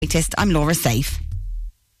latest, I'm Laura Safe.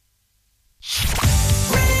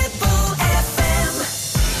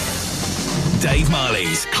 Dave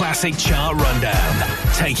Marley's Classic Chart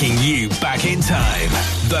Rundown, taking you back in time.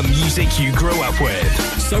 The music you grew up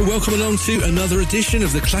with. So welcome along to another edition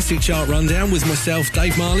of the Classic Chart Rundown with myself,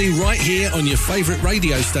 Dave Marley, right here on your favourite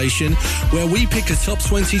radio station, where we pick a top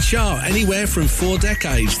 20 chart anywhere from 4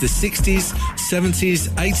 decades, the 60s, 70s,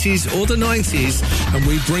 80s or the 90s, and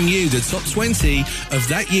we bring you the top 20 of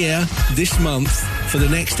that year, this month, for the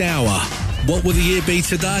next hour. What will the year be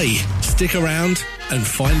today? Stick around and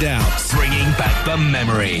find out. Bringing back the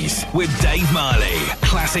memories with Dave Marley.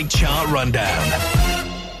 Classic Chart Rundown.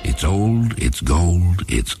 It's old, it's gold,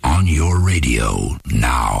 it's on your radio.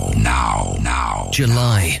 Now.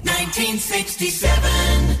 July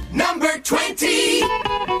 1967, number 20.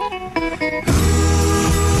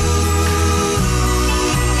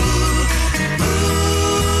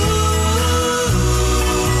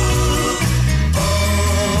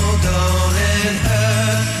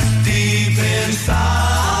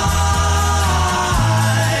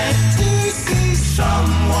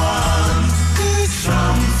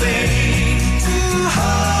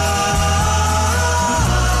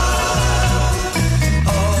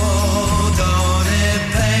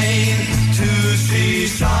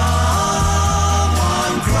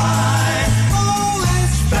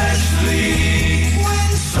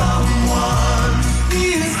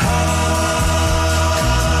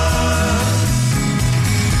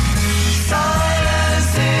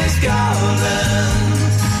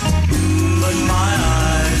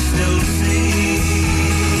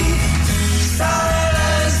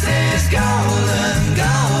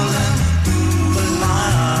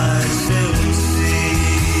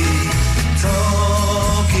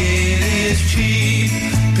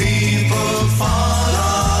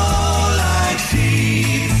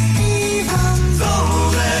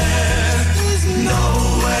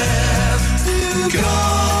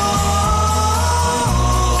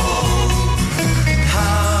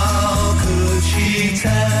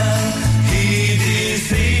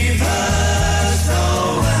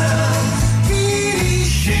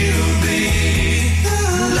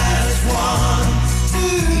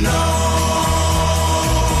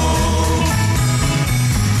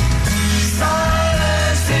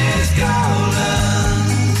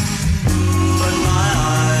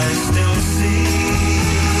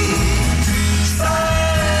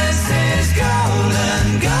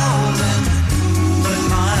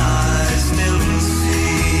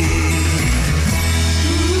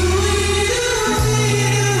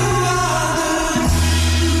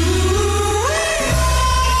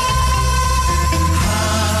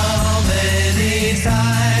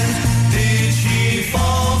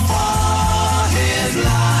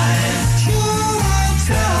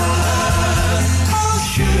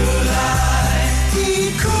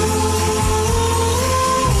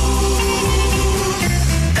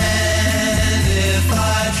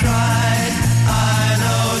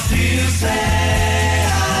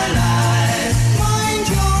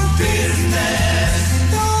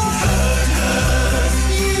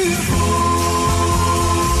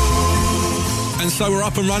 So we're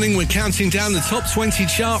up and running. We're counting down the top 20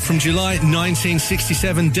 chart from July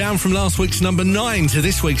 1967, down from last week's number 9 to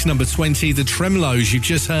this week's number 20, the Tremeloes you've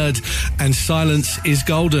just heard, and Silence is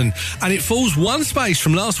Golden. And it falls one space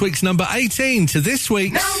from last week's number 18 to this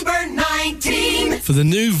week's number 19 for the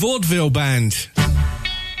New Vaudeville Band.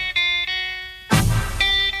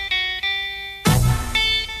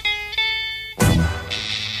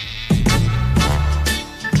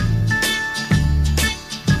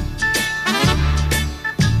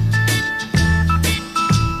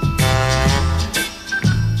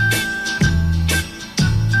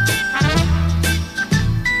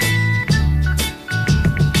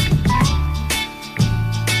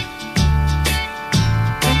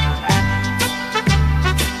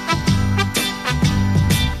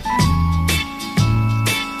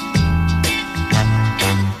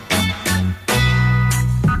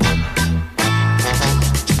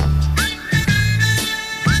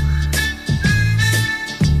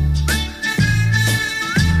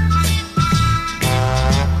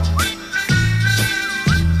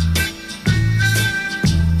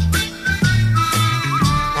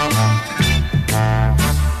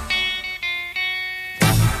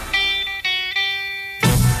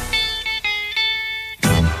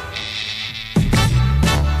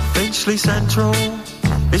 Central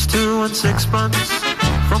is 2 and 6pence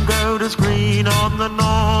from Golders Green on the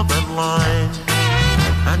Northern Line,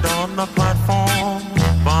 and on the platform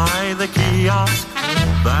by the kiosk,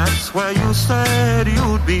 that's where you said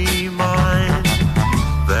you'd be mine.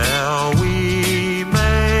 There we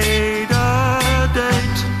made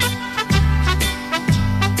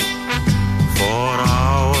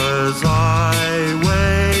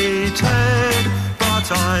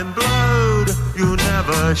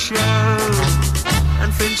Show.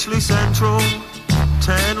 And Finchley Central,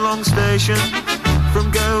 10 long station, from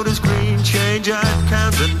Golders Green, change at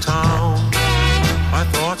Camden Town. I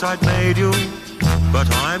thought I'd made you, but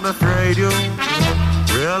I'm afraid you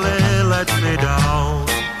really let me down.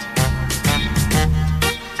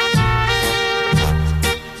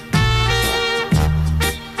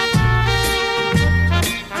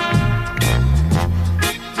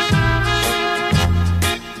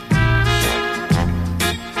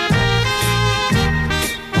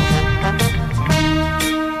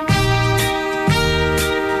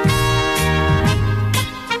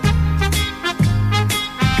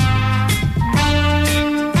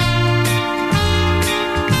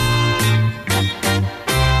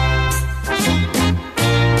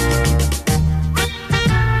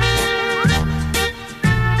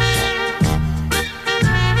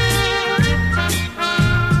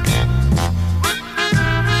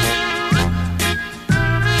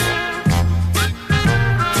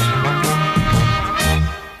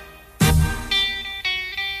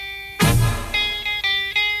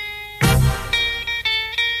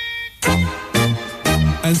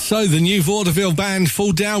 So the new Vaudeville band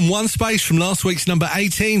fall down one space from last week's number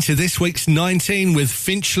 18 to this week's 19 with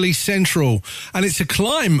Finchley Central. And it's a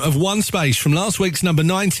climb of one space from last week's number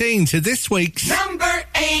 19 to this week's number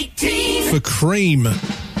 18 for Cream.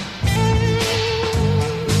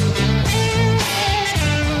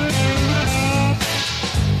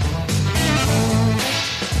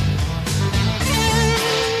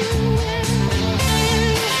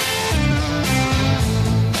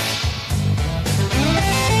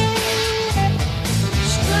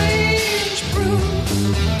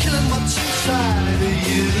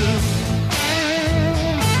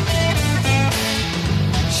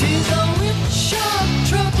 She's a witch of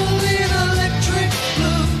trouble in electric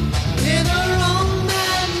blue. In her own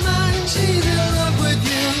mad mind, she's in love with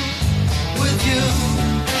you.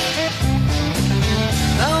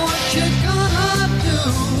 Now what you gonna do?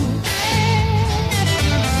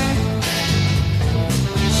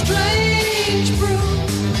 Strange brew,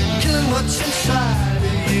 killing what's inside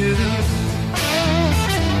of you.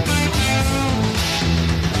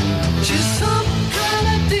 She's some kind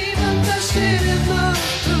of demon vested in love.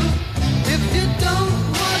 If you don't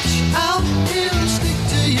watch out, it'll stick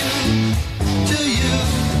to you.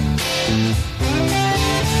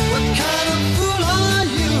 What kind of fool are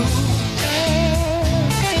you?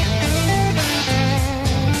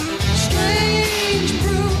 Strange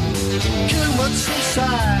brew, killing what's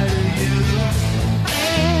inside of you.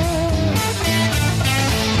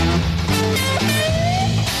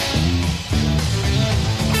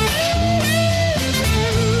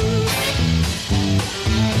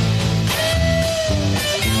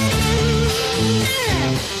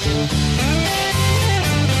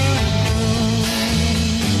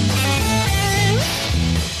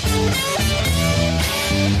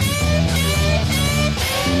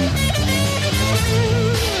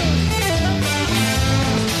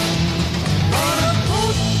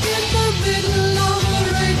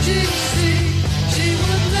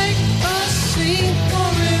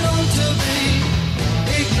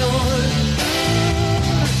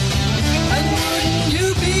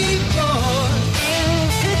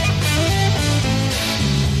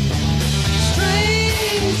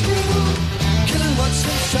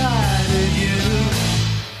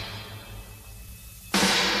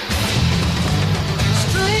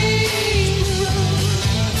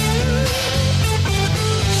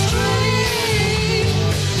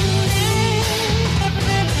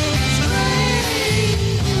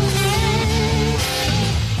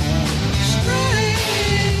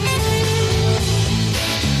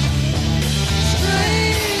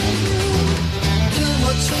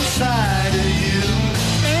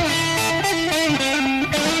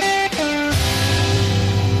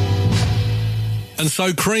 And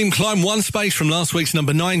so Cream climb one space from last week's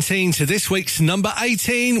number 19 to this week's number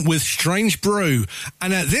 18 with Strange Brew.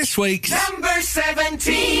 And at this week's number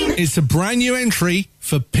 17, it's a brand new entry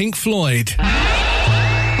for Pink Floyd.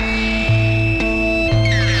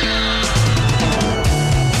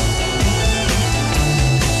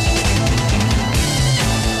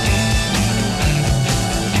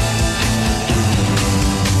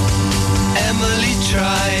 Emily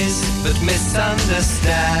tries but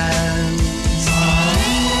misunderstands.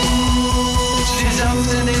 She's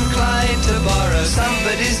often inclined to borrow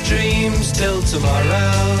somebody's dreams till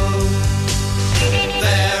tomorrow.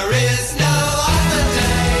 There is no other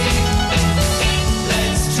day.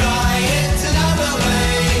 Let's try it another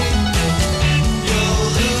way. You'll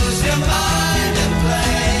lose your mind and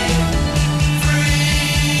play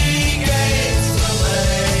 3 games to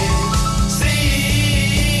play.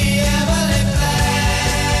 See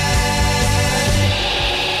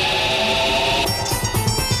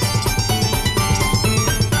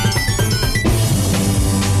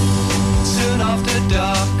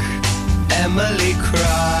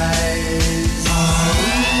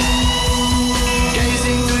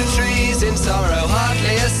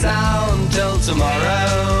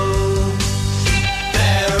tomorrow.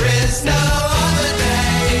 There is no other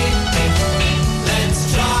day. Let's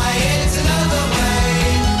try it another way.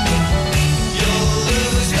 You'll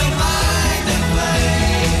lose your mind and play.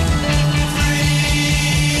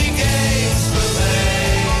 3 games for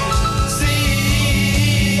play.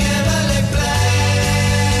 See Emily play.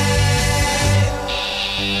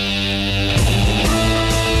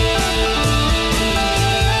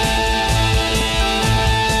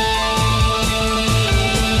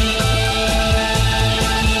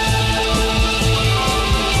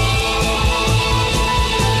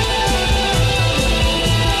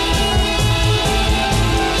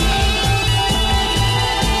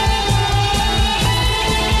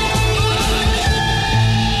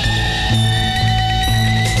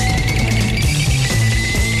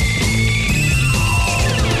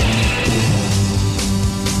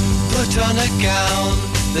 Put on a gown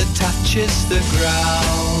that touches the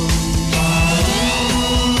ground.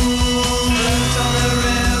 Float on a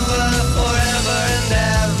river forever and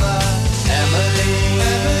ever. Emily,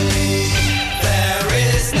 Emily, there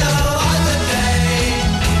is no other day.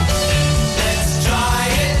 Let's try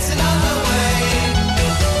it another way.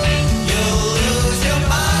 You'll lose your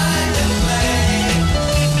mind and play.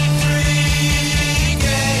 3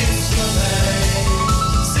 games for play.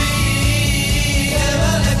 See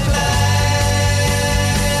Emily play.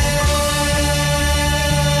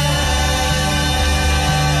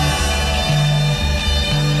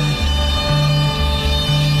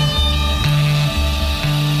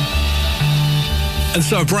 And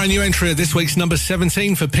so a brand new entry at this week's number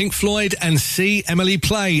 17 for Pink Floyd and See Emily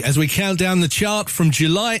Play. As we count down the chart from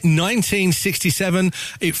July 1967,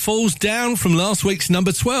 it falls down from last week's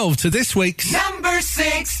number 12 to this week's Number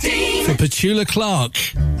 16. for Petula Clark.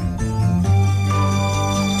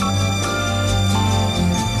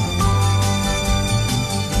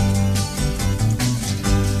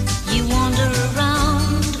 You wander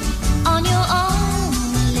around on your own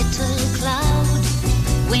little cloud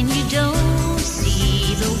when you don't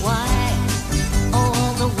see the why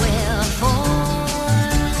or the wherefore.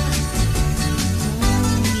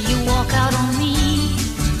 You walk out on me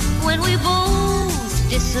when we both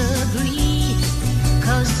disagree,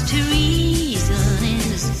 'cause to reason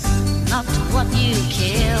is not what you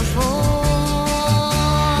care for.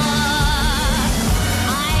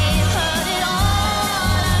 I've heard it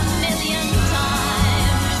all a million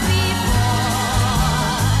times before.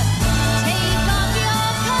 Take off your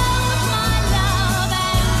coat, my love,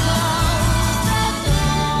 and close the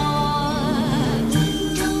door.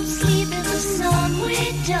 Don't sleep in the subway,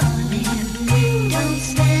 darling. Don't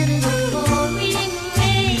stand in the pouring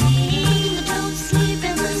rain. Don't sleep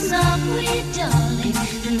in the subway, darling.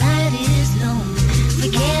 The night is long.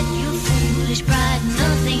 Forget your foolish pride,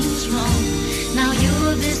 nothing's wrong. Now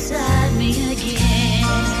you're beside me again.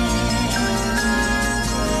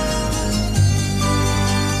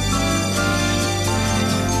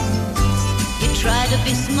 You try to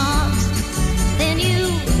be smart, then you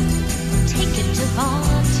take it to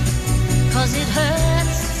heart, 'cause it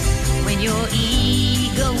hurts when your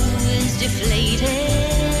ego is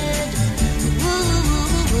deflated. Ooh,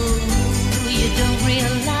 you don't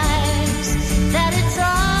realize that it's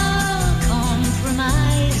all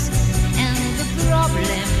compromise, and the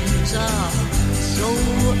problems are so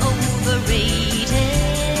overrated.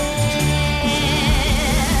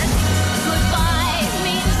 Goodbye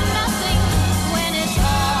means nothing when it's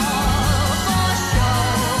all for show.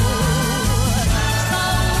 So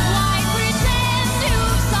why pretend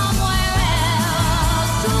you've somewhere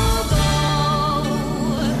else to go?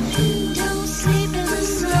 Don't sleep in the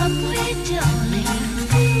subway, darling.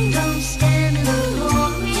 Don't stand in the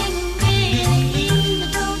pouring rain.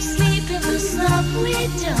 Don't sleep in the subway,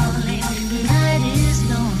 darling. The night is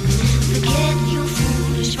long. Forget your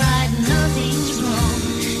foolish pride, nothing's wrong.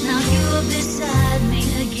 Now you're beside me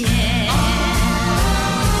again.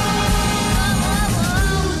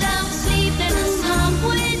 Don't sleep in the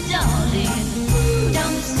subway, darling.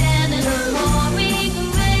 Don't stand in the pouring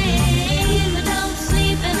rain. Don't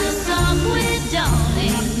sleep in the subway,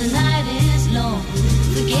 darling. The night is long.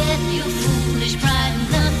 Forget your foolish pride,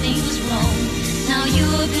 nothing's wrong. Now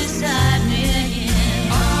you're beside me again.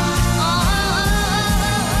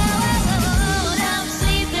 Don't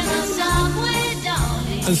sleep in the subway,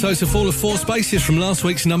 darling. And so it's a fall of 4 spaces from last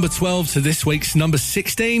week's number 12 to this week's number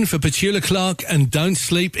 16 for Petula Clark and Don't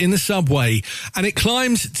Sleep in the Subway. And it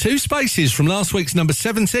climbs 2 spaces from last week's number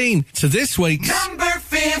 17 to this week's Number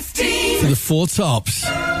 15. for the 4 tops.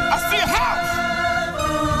 I see a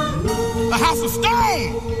house of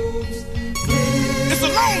stone. It's a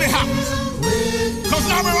lonely house, 'cause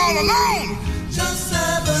now we're all alone.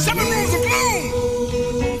 7 rooms of gloom.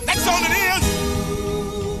 alone. That's all it is.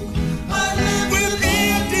 With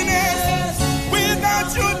emptiness,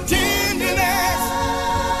 without your tenderness.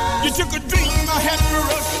 You took a dream I had for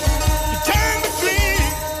us. You turned the dream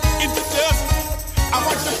into dust. I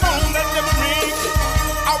watched the phone that never rings.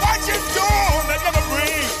 I watched your door that never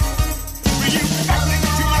brings. Will you back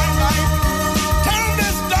into my life? Turn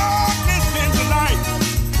this darkness into light.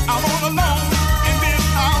 I'm all alone in this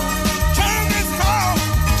house. Turn this house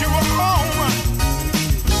into a home.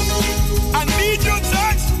 I need your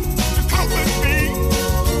touch to comfort me.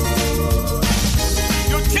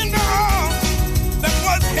 Your tender arms that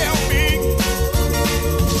once held me.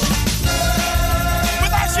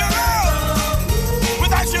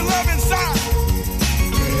 Without your love inside,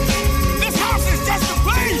 this house is just a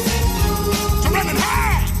place to run and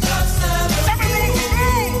hide. 7 rooms of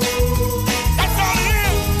gloom, that's all it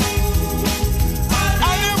is.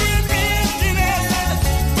 I live in emptiness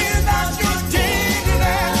without your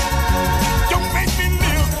tenderness. Don't make me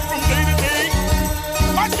live from day to day.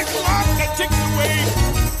 Watch the clock that ticks away.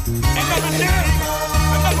 Another day,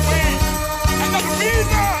 another way, another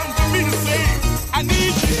reason for me to say I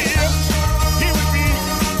need you here. Here with me.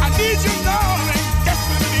 I need you, darling,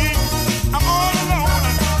 desperately. I'm all alone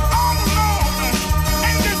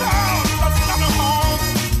in this house that's not a home.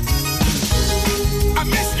 I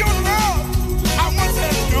miss your love I once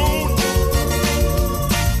had known.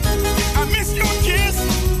 I miss your kiss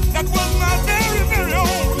that was my very, very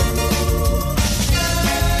own.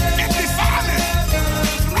 Empty silence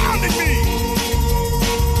surrounding me.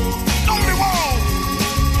 Lonely walls,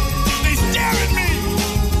 they stare at me.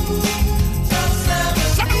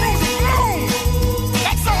 7 rooms of gloom,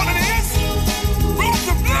 that's all it is. Rooms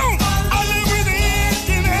of gloom. I live with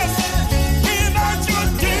emptiness without your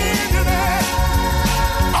tenderness.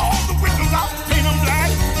 All the windows out, paint them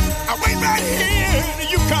black. I wait right here till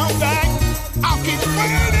you come back. I'll keep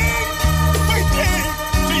waiting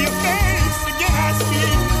till your face again I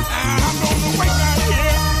see. And I'm gonna wait right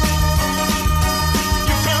here.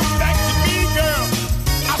 You come back to me, girl.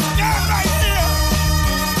 I'll stand right here.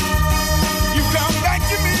 You come back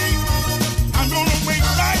to me. I'm gonna wait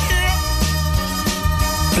right here.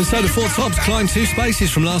 And so the Four Tops climbed 2 spaces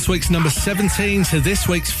from last week's number 17 to this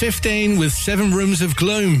week's 15 with 7 Rooms of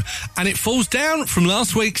Gloom. And it falls down from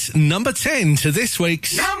last week's number 10 to this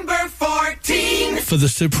week's Number 14. for the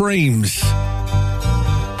Supremes.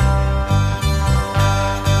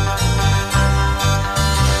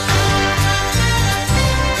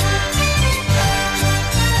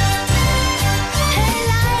 Hey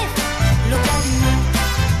life, look at me.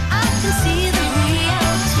 I can see the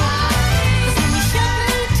reality. 'Cause when you shut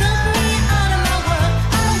me, took me out of my world,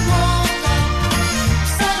 I woke up.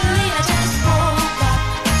 Suddenly I just woke up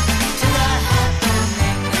to the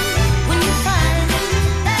happening. When you find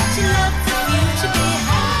that you love the future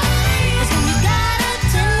behind. 'Cause when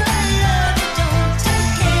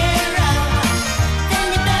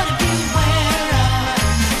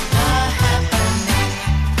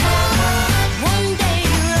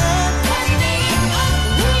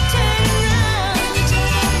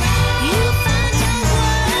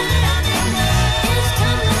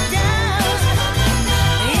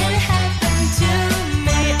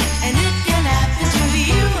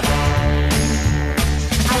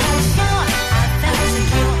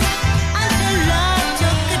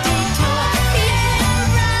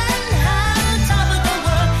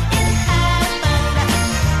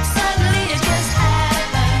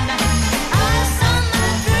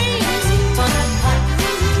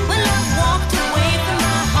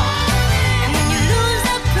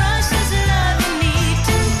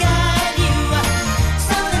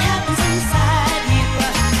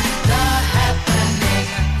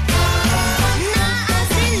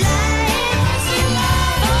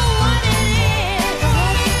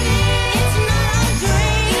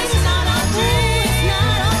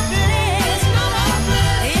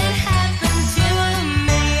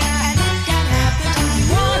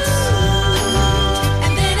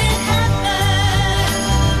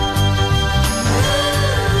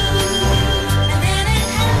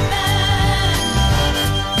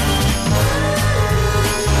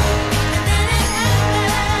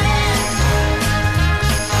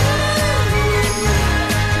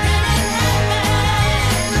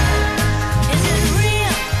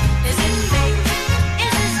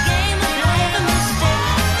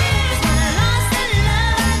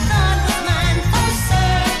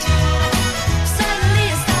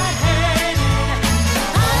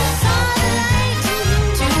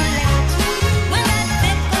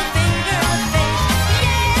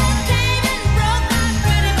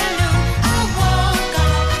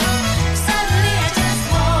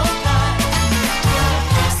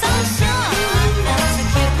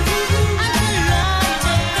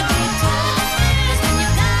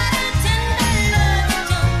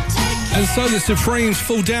So the Supremes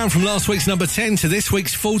fall down from last week's number 10 to this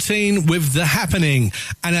week's 14 with The Happening.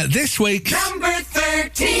 And at this week's Number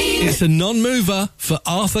 13. it's a non-mover for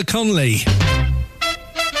Arthur Conley.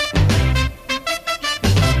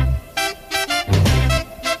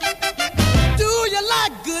 Do you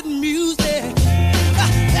like good music?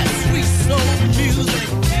 That sweet soul music.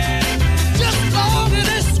 Just long and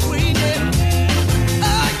it's screaming.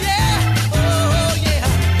 Oh yeah, oh yeah.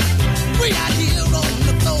 We out here on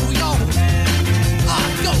the floor, y'all.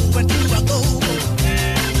 Going to a go-go.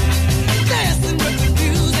 Dancing with the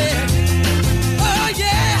music. Oh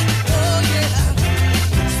yeah, oh yeah.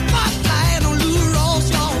 Spotlight on Lou Ross,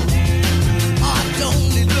 y'all. Don't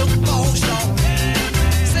need look for y'all.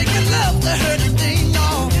 Singing love to her thing,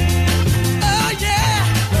 y'all. Oh yeah,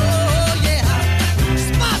 oh yeah.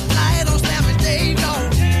 Spotlight on Sammy Dave, y'all.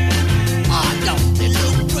 Don't they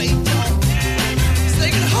look great, y'all?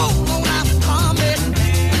 Singing hold on, I'm coming.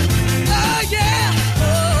 Oh yeah,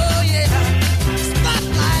 oh yeah.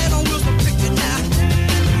 Spotlight on Wilson Pickett now.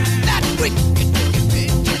 That wicked Pickett.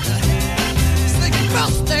 Singing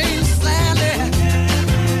Rustain Sally.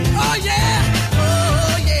 Oh yeah,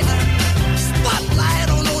 oh yeah. Spotlight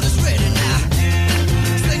on Otis Ready now.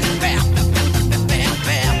 Singing bam, bam, bam, bam,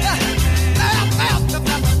 bam, bam, bam, bam,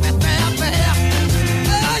 bam, bam, bam, bam.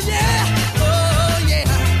 Oh yeah, oh yeah.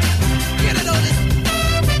 Get it on this.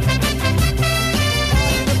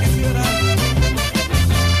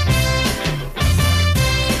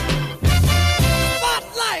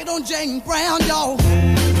 Spotlight on James Brown, y'all.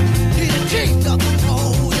 He the king of them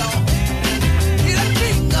all, y'all. He the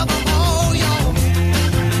king of them all, y'all.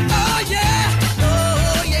 Oh yeah,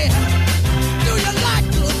 oh yeah. Do you like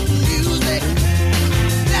good music?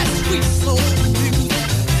 That sweet soul music.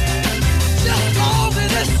 Just long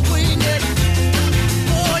as it's swinging.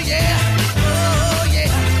 Oh yeah, oh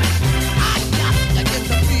yeah. I got to get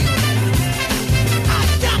the feeling. I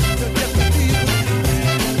got to get the feeling.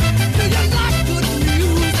 Do you like good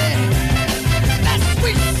music? That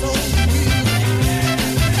sweet soul music.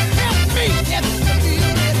 Help me get the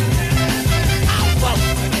feeling. I want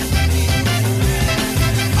to get the feeling.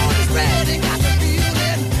 Otis Ready got the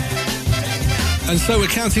feeling. And so we're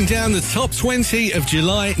counting down the top 20 of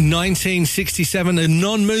July 1967, a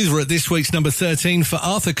non-mover at this week's number 13 for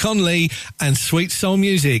Arthur Conley and Sweet Soul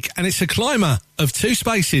Music. And it's a climber of 2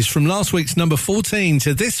 spaces from last week's number 14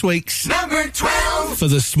 to this week's Number 12. for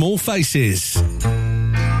the Small Faces. Here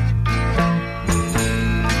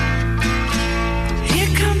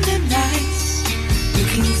come the nights,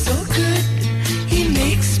 looking so good. He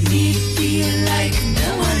makes me feel like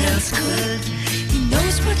no one else could. He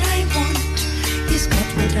knows what I want, he's got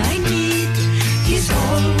what I need. He's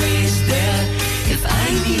always there if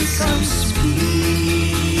I need some speed.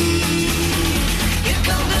 Here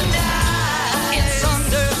come the night, it's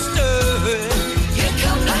understood. Here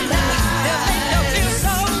come the night, they make me feel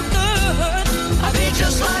so good. I'd be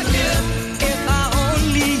just like him if I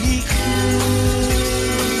only could.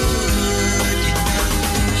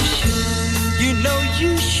 You know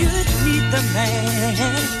you should meet the man.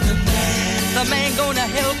 The man gonna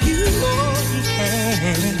help you all he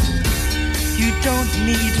can. You don't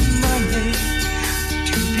need money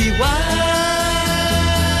to be wise.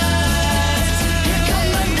 Here come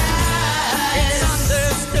the night, it's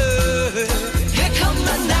understood. Here come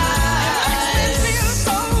the night, it feels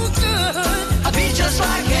so good. I'd be just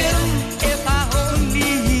like him if I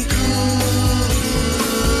only could.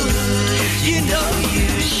 You know you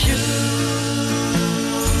should.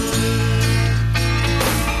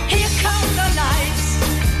 Here come the lights,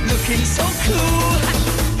 looking so cool.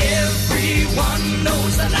 Everyone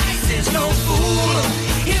knows the lights is no fool.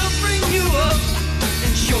 He'll bring you up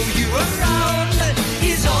and show you around.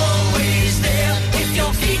 He's always there if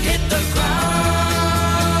your feet hit the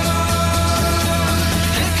ground.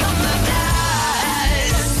 Here come the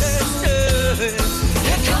nights,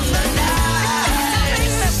 here come the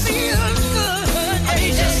nights. Makes me feel good. I'd be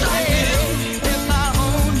just like him if I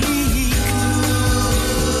only could.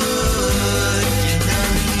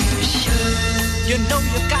 You know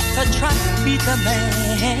you got to try to be the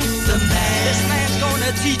man. The man. This man's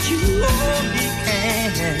gonna teach you all he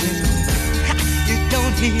can. Ha, you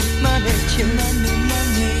don't need money,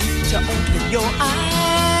 money to open your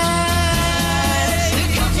eyes.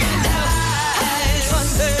 Here come the night,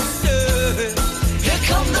 understood. Here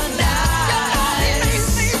come the night. It makes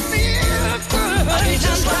me feel good. I'd be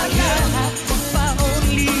just like him if I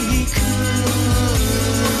only could.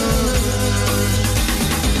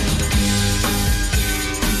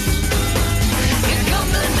 Here come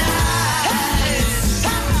the nights.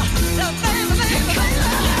 Here come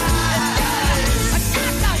the nights.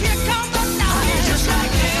 Here come the nights. Just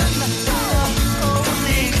like him.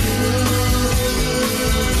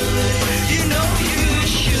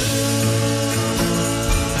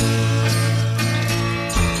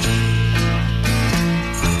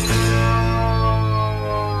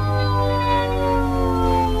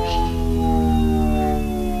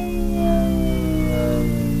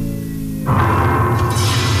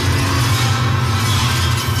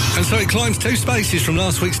 So it climbs 2 spaces from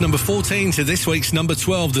last week's number 14 to this week's number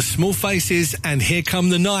 12, The Small Faces and Here Come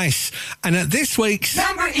the Nice. And at this week's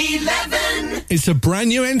Number 11. It's a brand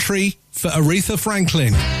new entry for Aretha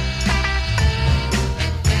Franklin.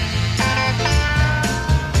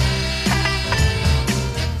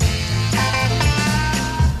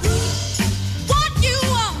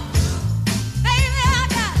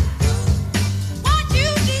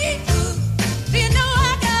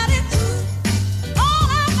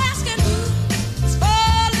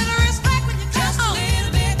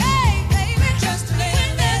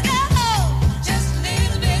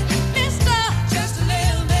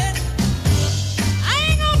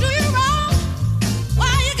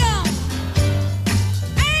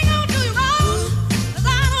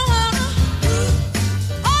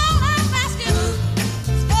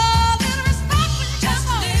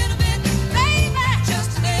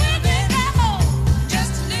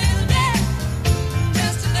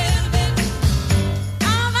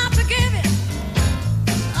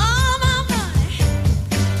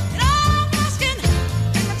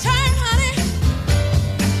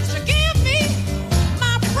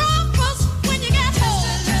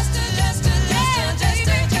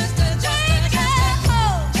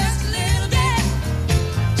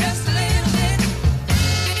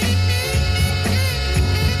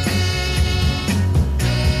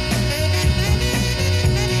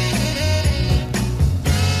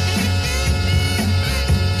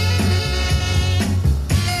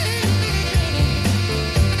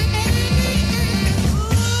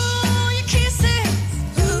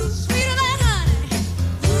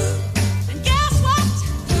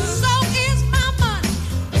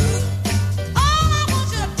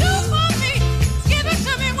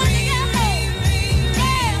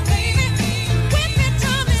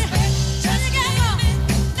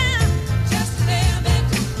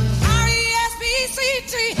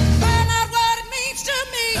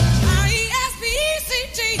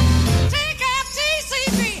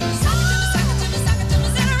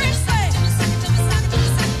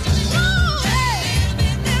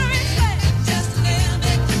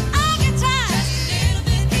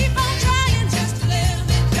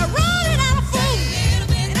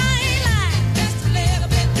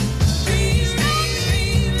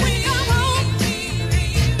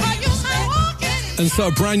 And so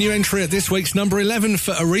a brand new entry at this week's number 11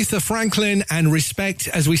 for Aretha Franklin and Respect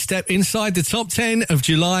as we step inside the top 10 of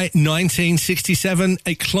July 1967.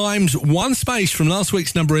 It climbs 1 space from last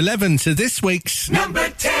week's number 11 to this week's number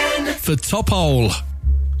 10 for Top Hole.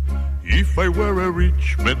 If I were a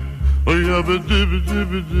rich man, I have a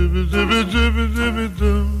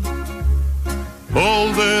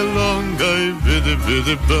all day long I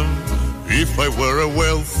if I were a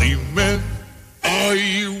wealthy man,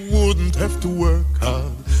 I wouldn't have to work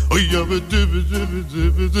hard. I have a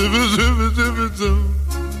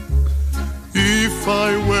if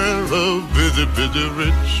I were a bitty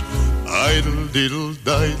rich, idle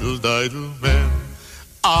man,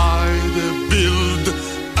 I'd build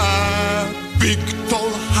a big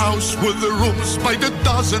tall house with the rooms by the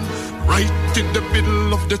dozen, right in the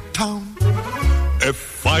middle of the town. A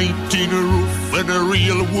fine tin roof and a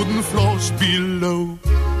real wooden floors below.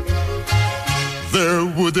 There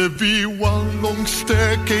would be one long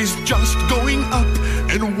staircase just going up,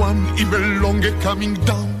 and one even longer coming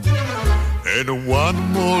down, and one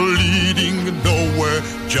more leading nowhere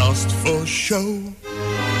just for show.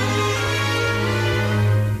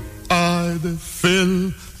 I'd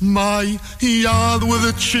fill my yard with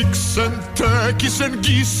the chicks and turkeys and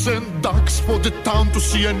geese and ducks for the town to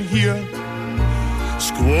see and hear,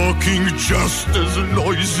 squawking just as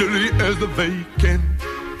noisily as they can.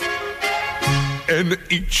 And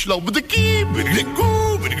each loud with the gee,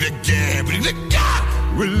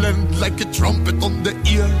 will end like a trumpet on the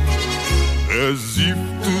ear, as if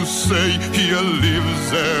to say here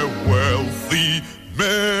lives a wealthy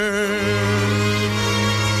man.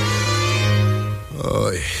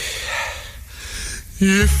 Oh,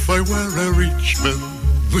 if I were a rich man,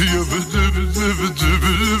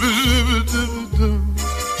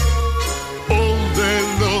 all day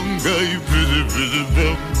long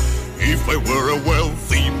if I were a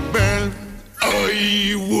wealthy man,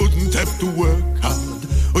 I wouldn't have to work hard.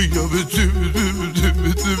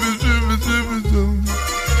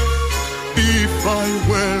 If I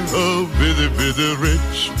were a bitty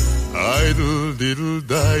rich, idle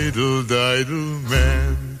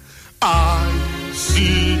man, I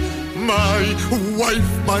see my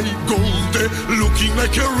wife, my Goldie, looking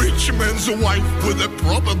like a rich man's wife with a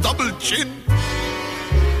proper double chin,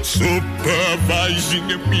 supervising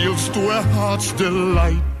meals to her heart's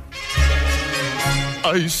delight.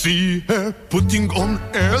 I see her putting on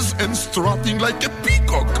airs and strutting like a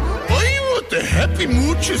peacock. Oh, what a happy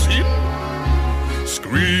mood she's in.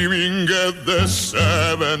 Screaming at the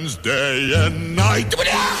seventh day and night.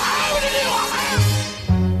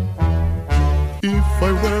 If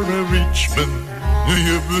I were a rich man,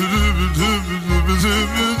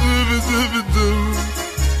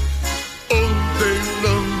 all day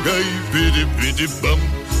long I biddy bum.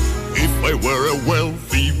 If I were a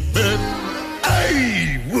wealthy man,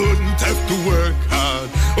 I wouldn't have to work hard.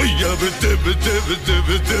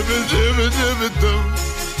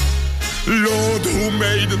 Lord, who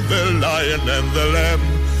made the lion and the lamb,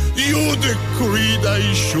 you decreed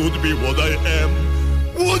I should be what I am.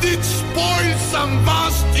 Would it spoil some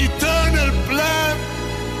vast eternal plan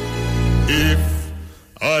if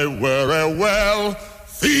I were a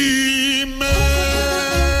wealthy man?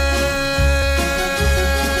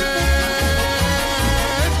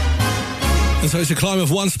 And so it's a climb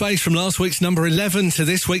of one space from last week's number 11 to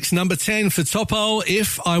this week's number 10 for Topo,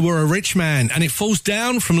 If I Were a Rich Man. And it falls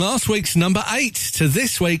down from last week's number 8 to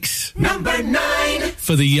this week's number 9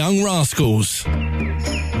 for the Young Rascals.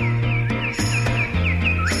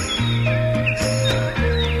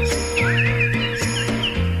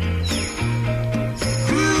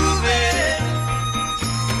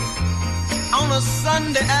 On a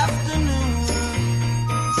Sunday afternoon,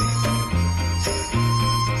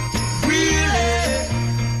 really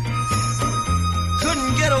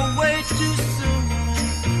couldn't get away too soon.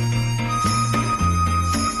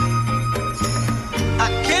 I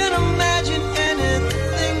can't imagine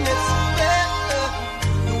anything that's better.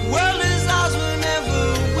 The world is ours whenever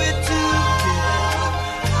we're together.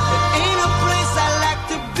 There ain't a place I like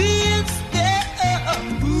to be instead of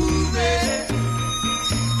moving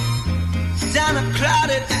down a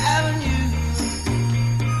crowded avenue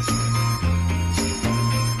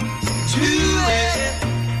to it.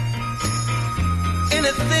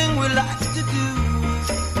 Anything we like to do.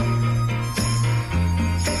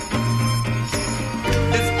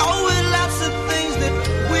 There's always lots of things that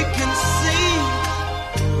we can see.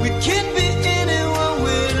 We can't be anyone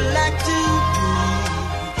we'd like to be.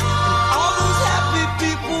 And all those happy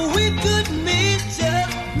people we could meet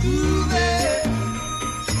just moving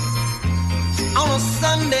on a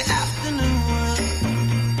Sunday afternoon.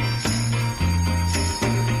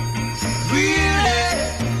 Really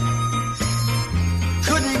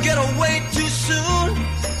couldn't get away too soon.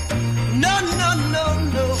 No, no, no,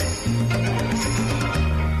 no.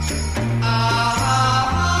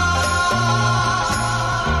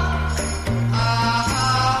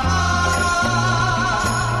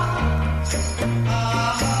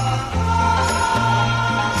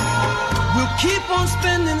 We'll keep on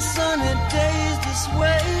spending sunny days this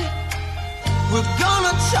way. We're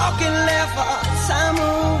gonna talk and laugh our time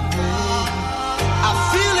away. I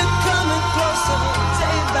feel it coming closer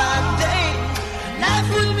day by day. Life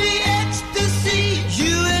will be ecstasy,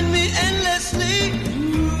 you and me endlessly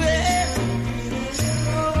moving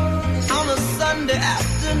on a Sunday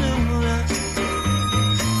afternoon.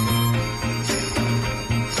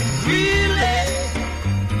 Really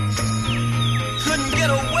couldn't get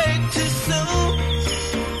away too soon.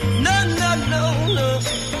 No, no, no, no.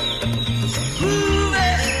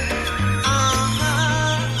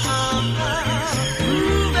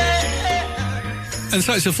 And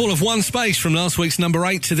so it's a fall of one space from last week's number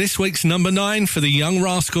 8 to this week's number 9 for the Young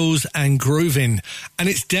Rascals and Groovin'. And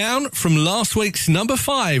it's down from last week's number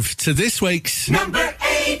 5 to this week's number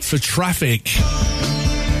 8 for Traffic.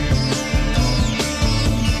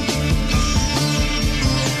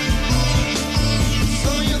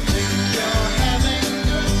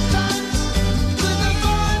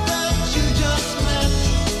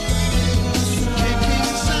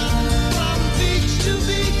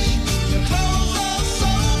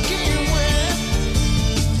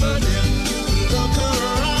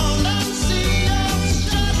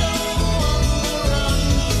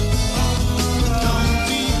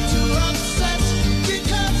 Get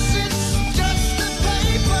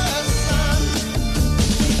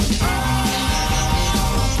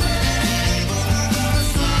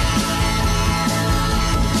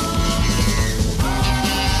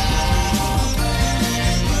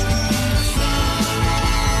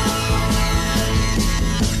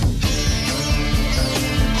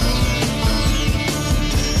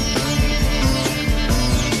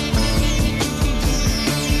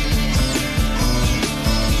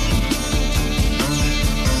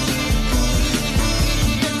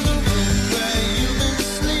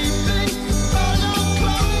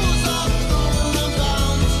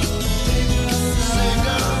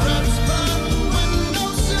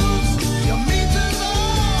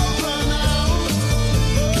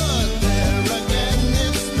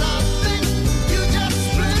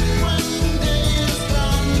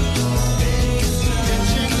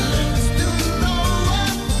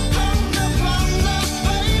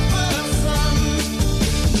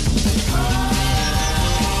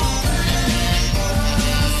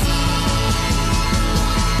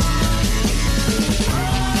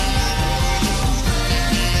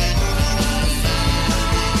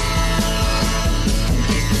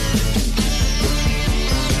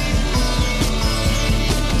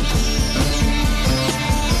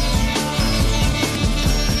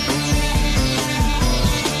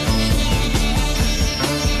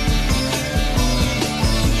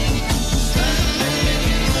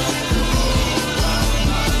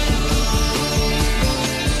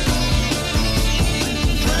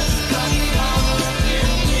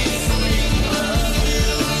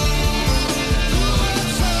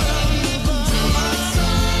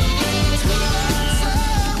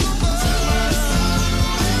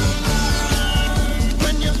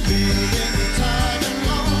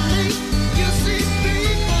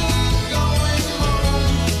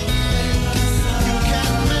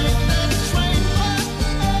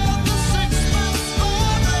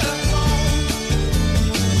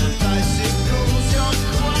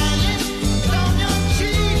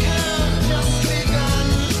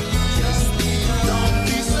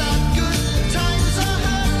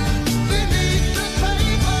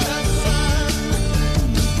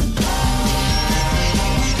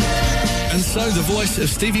So the voice of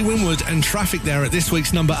Stevie Winwood and Traffic there at this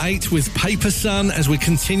week's number 8 with Paper Sun as we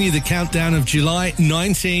continue the countdown of July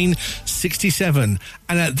 1967.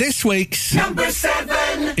 And at this week's Number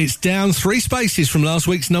 7. it's down 3 spaces from last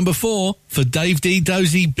week's number 4 for Dave D.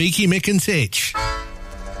 Dozy, Beaky Mick and Titch.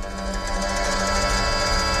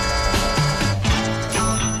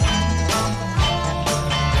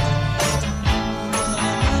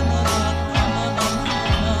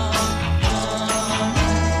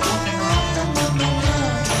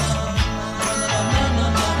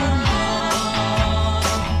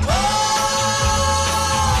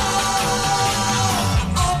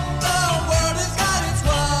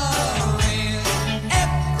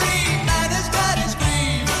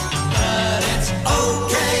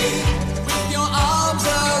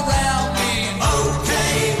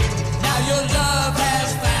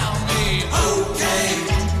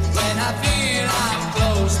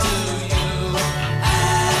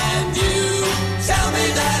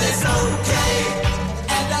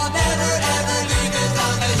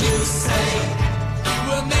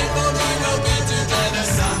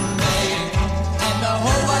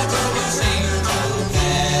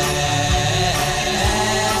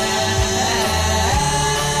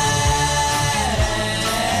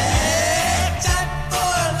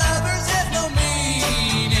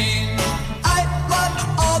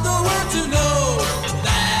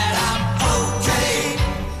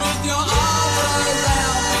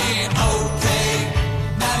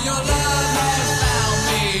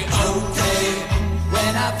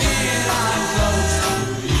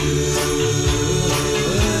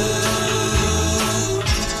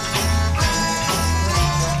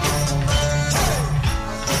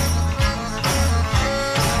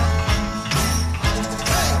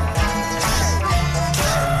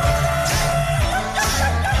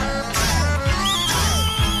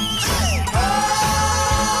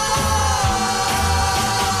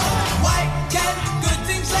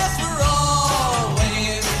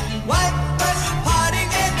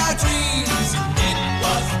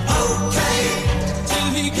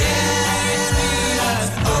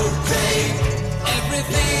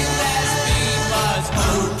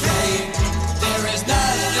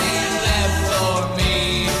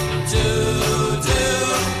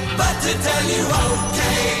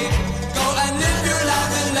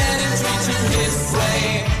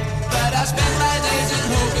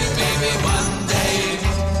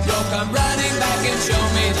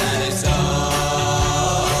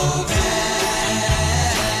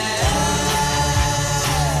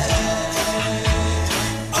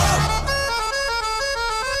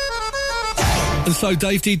 So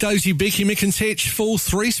Dave D. Dozy, Beaky Mick and Titch fall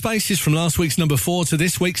 3 spaces from last week's number 4 to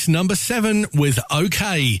this week's number 7 with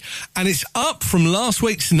OK. And it's up from last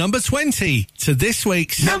week's number 20 to this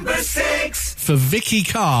week's number 6 for Vicky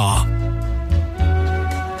Carr.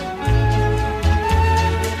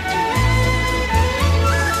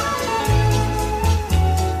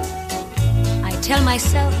 I tell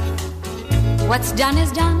myself what's done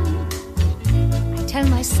is done. I tell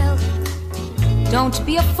myself don't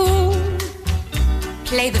be a fool.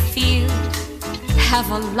 Play the field,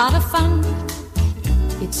 have a lot of fun.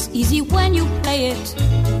 It's easy when you play it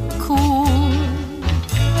cool.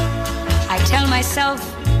 I tell myself,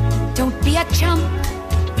 don't be a chump.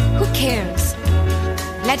 Who cares?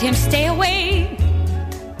 Let him stay away.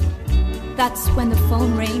 That's when the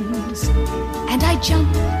phone rings and I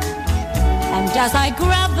jump. And as I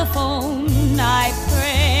grab the phone, I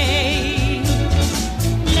pray.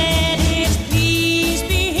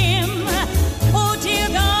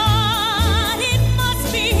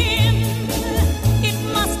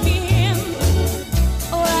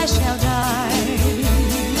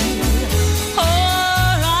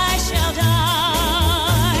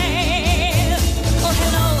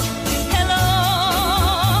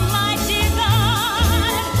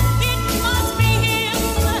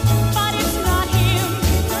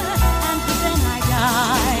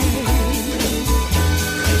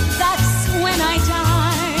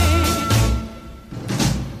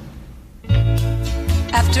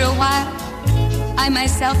 After a while, I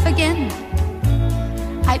myself again,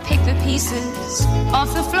 I pick the pieces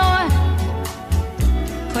off the floor,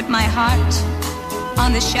 put my heart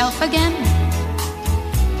on the shelf again.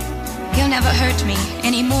 He'll never hurt me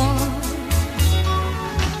anymore.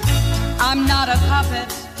 I'm not a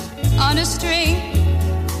puppet on a string.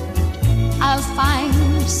 I'll find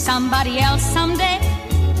somebody else someday.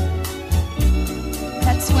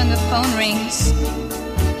 That's when the phone rings.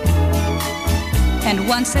 And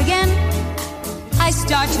once again, I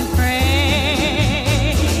start to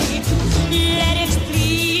pray. Let it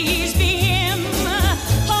please be him.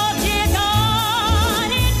 Oh, dear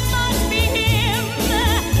God, it must be him.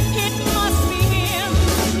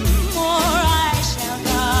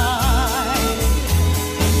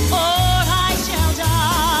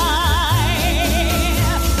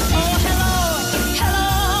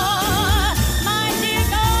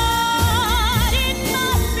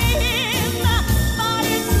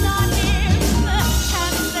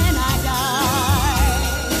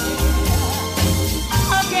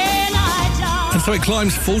 So it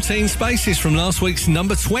climbs 14 spaces from last week's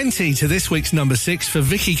number 20 to this week's number 6 for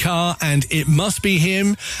Vicky Carr and It Must Be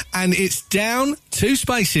Him. And it's down 2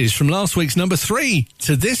 spaces from last week's number 3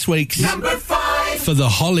 to this week's number 5 for the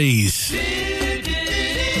Hollies.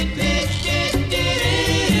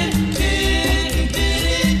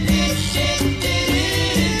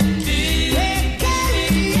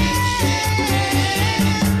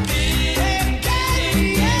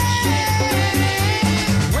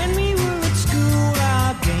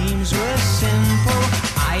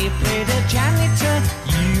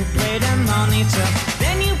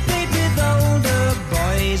 Then you played with older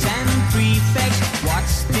boys and prefects.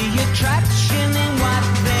 What's the attraction in what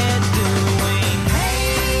they're doing?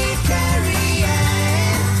 Hey, Carrie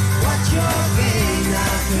Ann, what's your game?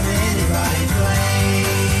 Now can anybody play?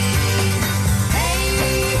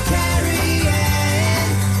 Hey, Carrie Ann,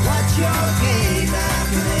 what's your game? Now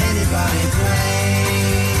can anybody play?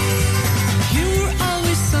 You're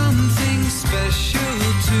always something special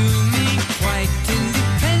to me, quite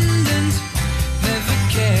independent, never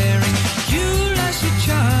caring. You lost your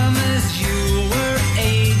charm as you were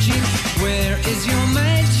aging. Where is your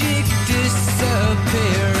magic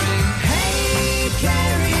disappearing? Hey,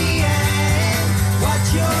 Carrie Ann,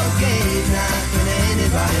 what's your game? Now can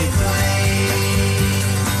anybody play?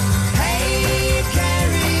 Hey,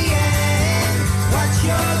 Carrie Ann, what's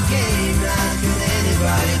your game? Now can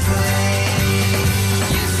anybody play?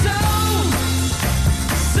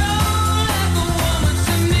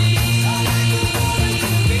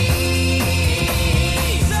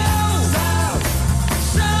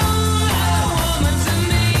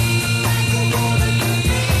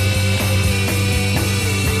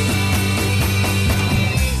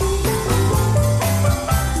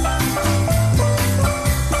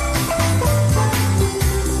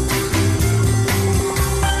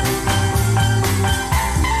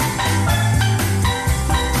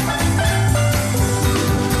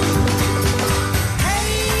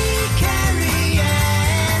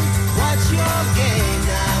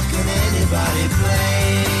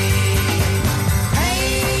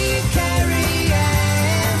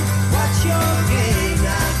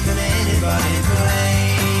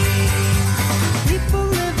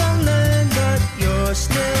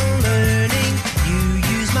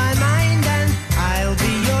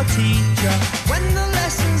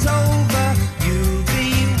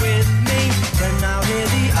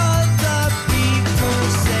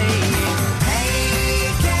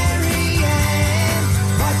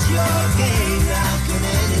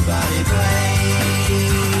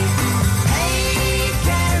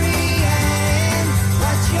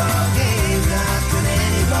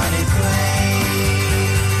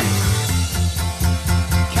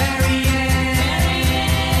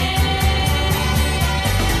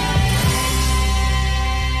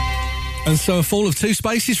 And so a fall of 2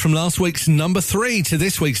 spaces from last week's number 3 to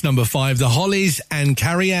this week's number 5, the Hollies and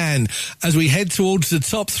Carrie Ann. As we head towards the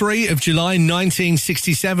top 3 of July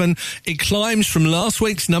 1967, it climbs from last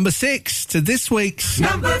week's number 6 to this week's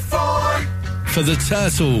number 4 for the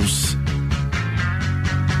Turtles.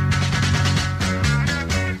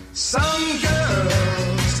 Some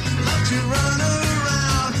girls love to run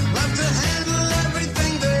around, love to handle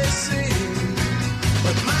everything they see.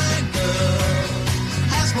 But my girl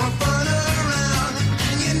has more fun around,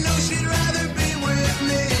 and you know she'd rather be with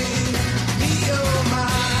me. Me, oh my,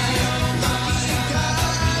 lucky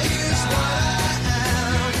guy is what I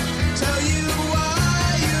am. Tell you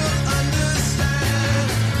why, you'll understand.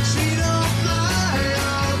 She don't fly,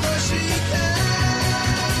 although she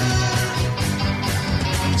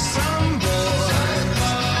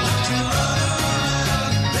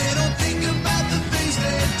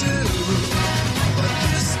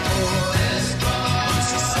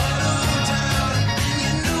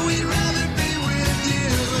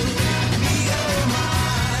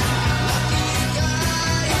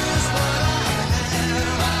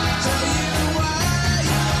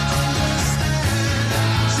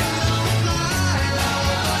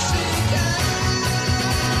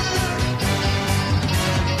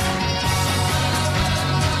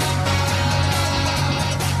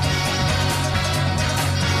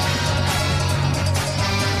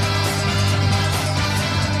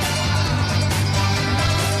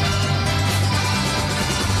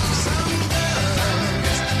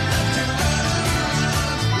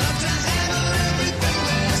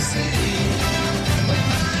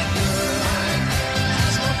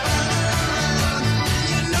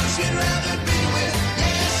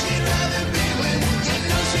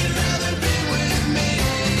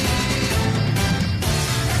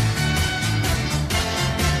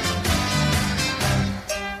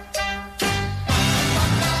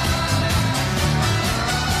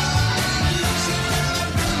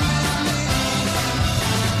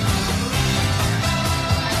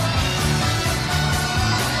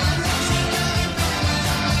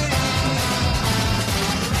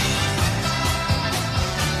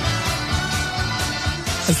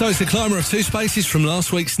And so it's a climber of 2 spaces from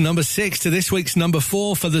last week's number 6 to this week's number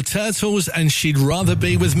 4 for the Turtles and She'd Rather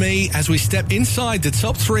Be With Me as we step inside the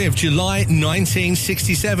top 3 of July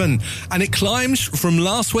 1967. And it climbs from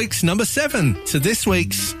last week's number 7 to this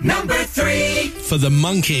week's number 3 for the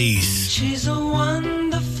Monkees. She's a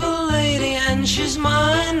wonderful lady and she's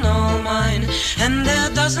mine, all mine. And there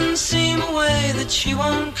doesn't seem a way that she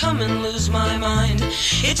won't come and lose my mind.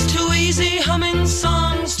 It's too easy humming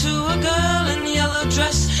songs to a girl in yellow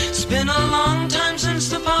dress. It's been a long time since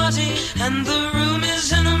the party and the room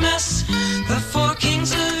is in a mess. The 4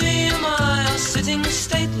 kings of EMI are sitting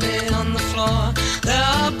stately on the floor. There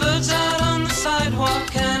are birds out on the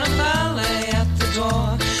sidewalk and a valet at the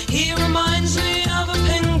door. He reminds me of a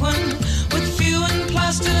penguin with few and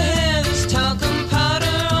plaster hair. There's talcum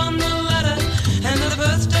powder on the letter and the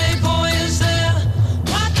birthday boy is there.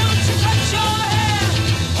 Why don't you cut your hair?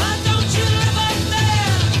 Why don't you live up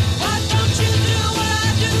there? Why don't you do what I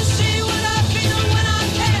do? See what I feel when I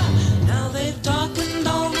care. Now they've darkened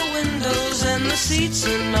all the windows and the seats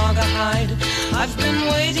in Naugahyde. I've been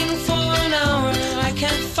waiting for an hour and I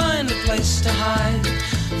can't find a place to hide.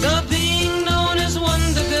 The being known as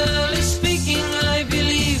Wonder Girl is speaking, I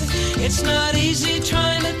believe. It's not easy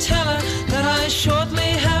trying to tell her that I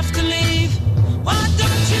shortly have to leave. Why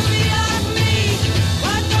don't you be like me?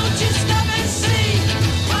 Why don't you stop and see?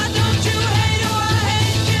 Why don't you hate who I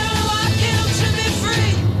hate, kill who I kill to be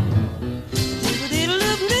free?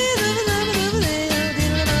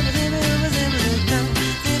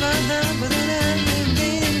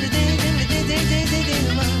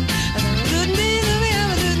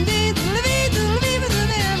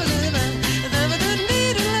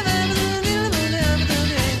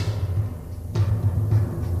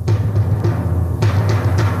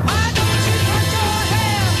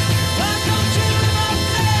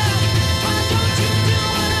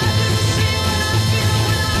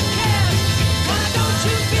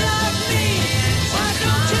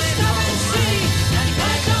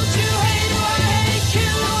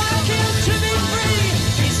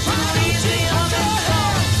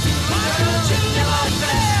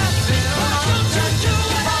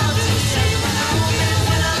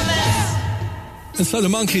 And so the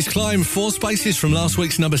Monkees climb 4 spaces from last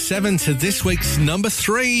week's number 7 to this week's number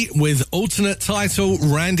 3 with alternate title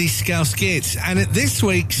Randy Scouse-Git. And at this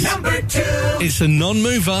week's number 2, it's a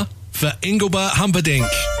non-mover for Engelbert Humperdinck.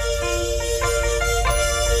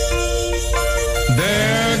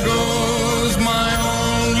 There goes my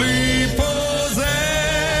only possession.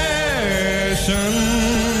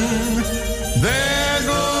 There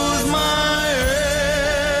goes my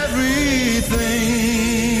everything.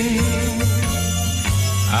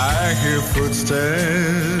 I hear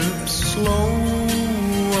footsteps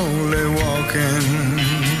slowly walking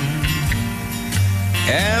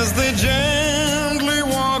as they gently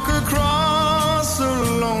walk across a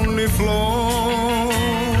lonely floor,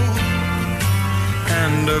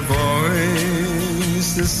 and a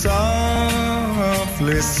voice is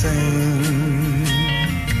softly sing,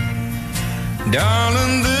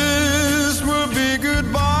 darling, this will be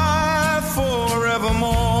goodbye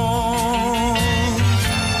forevermore.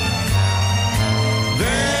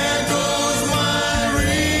 There goes my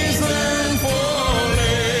reason for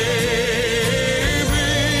living.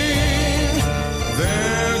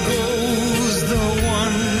 There goes the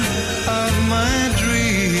one of my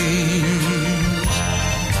dreams.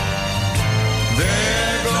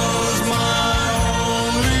 There goes my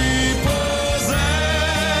only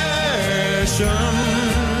possession.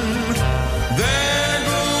 There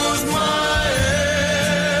goes my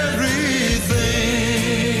everything.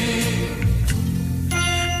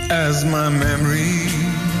 As my memory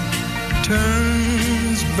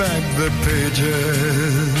turns back the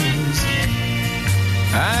pages,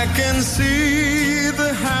 I can see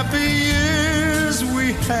the happy years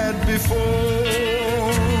we had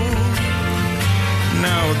before.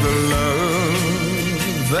 Now the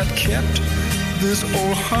love that kept this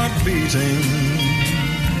old heart beating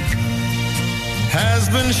has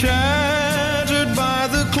been shattered by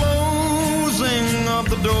the closing of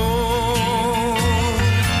the door.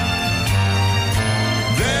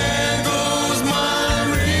 There goes my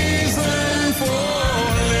reason for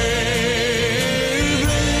living.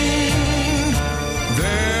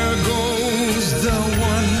 There goes the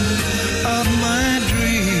one of my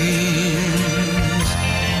dreams.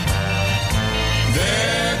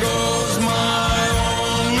 There goes my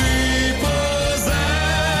only possession.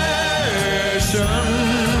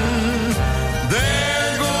 There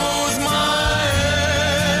goes my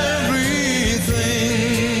everything.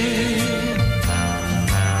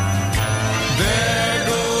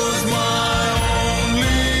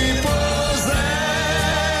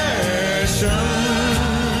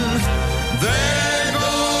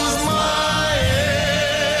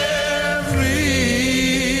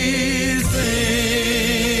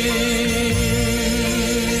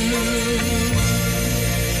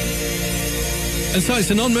 And so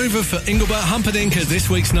it's a non-mover for Engelbert Humperdinck at this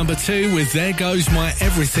week's number 2 with There Goes My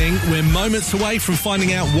Everything. We're moments away from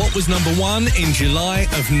finding out what was number 1 in July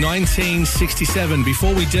of 1967.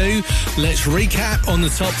 Before we do, let's recap on the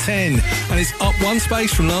top 10. And it's up 1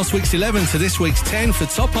 space from last week's 11 to this week's 10 for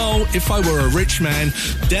Top Hole, If I Were a Rich Man.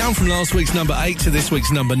 Down from last week's number 8 to this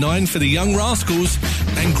week's number 9 for the Young Rascals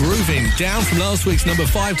and Groovin'. Down from last week's number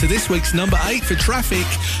 5 to this week's number 8 for Traffic.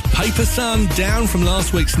 Paper Sun down from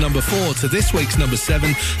last week's number 4 to this week's number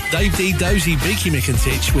 7, Dave D. Dozy, Beaky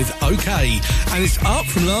McIntitch with OK. And it's up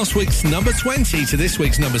from last week's number 20 to this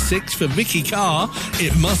week's number 6 for Vicky Carr,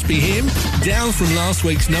 It Must Be Him. Down from last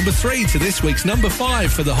week's number 3 to this week's number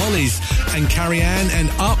 5 for the Hollies and Carrie Ann. And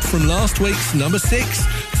up from last week's number 6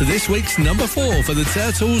 to this week's number 4 for the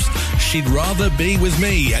Turtles, She'd Rather Be With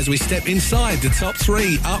Me. As we step inside the top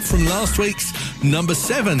 3, up from last week's number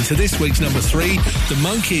 7 to this week's number 3, the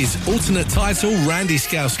Monkees, alternate title, Randy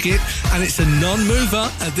Scouse-Skip, and it's a non-mover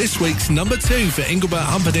at this week's number 2 for Engelbert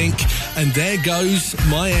Humperdinck, and There Goes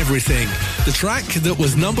My Everything, the track that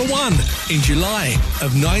was number 1 in July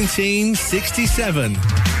of 1967.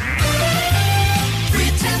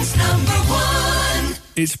 Britain's number 1.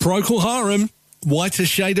 It's Procol Harum, Whiter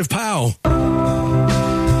Shade of Pale.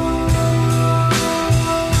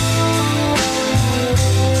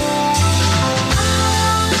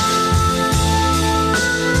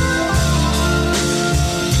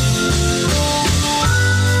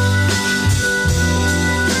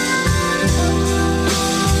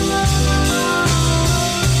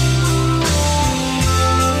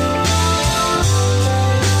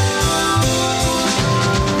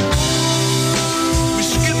 We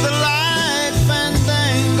skip the light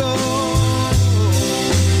fandango,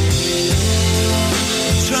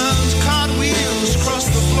 turns cartwheels across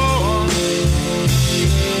the floor.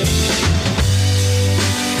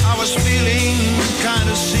 I was feeling kind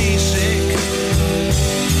of seasick.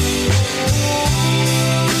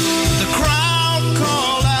 The crowd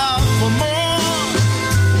called out for more.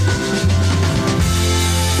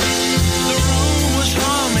 The room was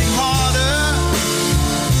humming harder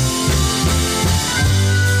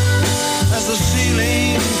as the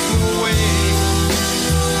ceiling flew away.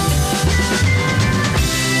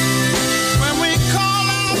 When we call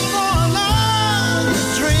out for another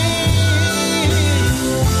drink,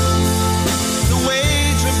 the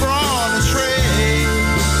waiter brought a tray.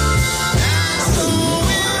 And so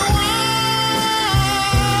it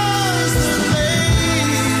was that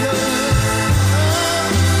later,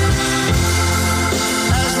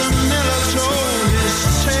 as the miller told his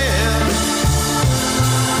tale,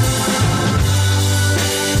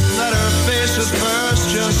 that her face at first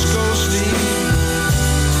just ghostly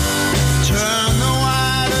turned the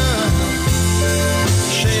whiter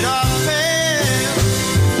shade of pale.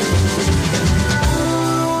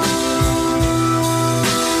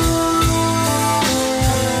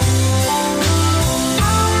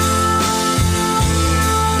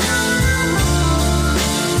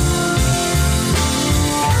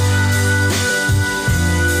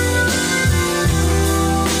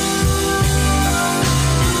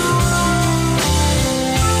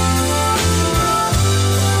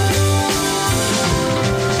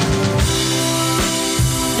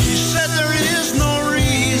 She said there is no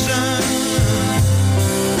reason,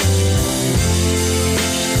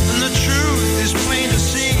 and the truth is plain to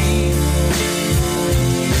see.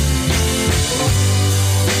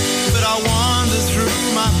 But I wander through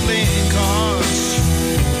my playing cards,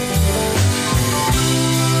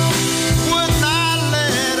 would not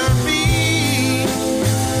let her be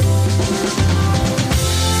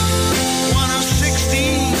one of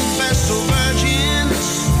 16 Vestal virgins.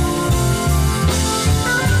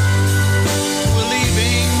 We're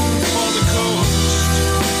leaving for the coast.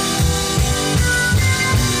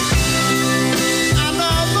 And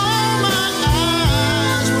although my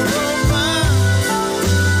eyes were open,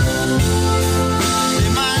 they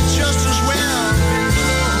might just as well be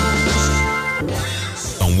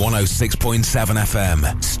closed. On 106.7 FM,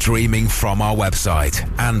 streaming from our website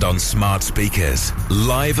and on smart speakers,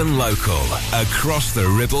 live and local, across the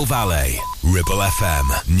Ribble Valley. Ribble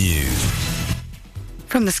FM News.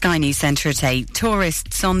 From the Sky News Centre at 8,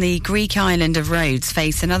 tourists on the Greek island of Rhodes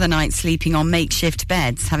face another night sleeping on makeshift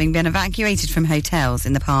beds, having been evacuated from hotels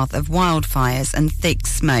in the path of wildfires and thick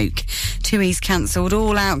smoke. TUI's cancelled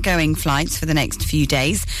all outgoing flights for the next few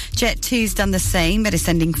days. Jet2's done the same, but is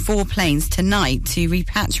sending 4 planes tonight to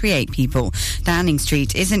repatriate people. Downing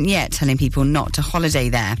Street isn't yet telling people not to holiday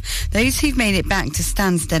there. Those who've made it back to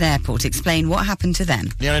Stansted Airport explain what happened to them.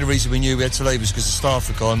 The only reason we knew we had to leave was because the staff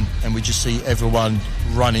were gone, and we just see everyone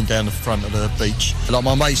running down the front of the beach. Like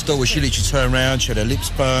my mate's daughter, she literally turned around, she had her lips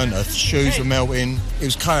burnt, her shoes were melting. It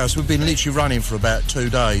was chaos. We've been literally running for about 2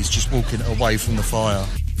 days, just walking away from the fire.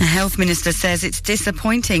 The Health Minister says it's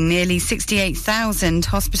disappointing nearly 68,000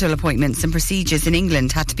 hospital appointments and procedures in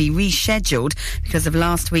England had to be rescheduled because of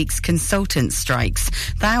last week's consultant strikes.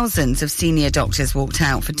 Thousands of senior doctors walked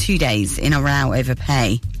out for 2 days in a row over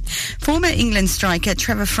pay. Former England striker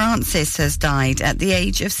Trevor Francis has died at the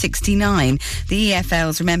age of 69. The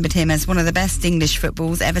EFL's remembered him as one of the best English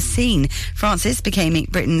footballs ever seen. Francis became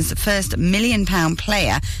Britain's first £1 million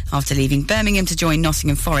player after leaving Birmingham to join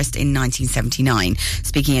Nottingham Forest in 1979.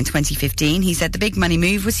 Speaking in 2015, he said the big money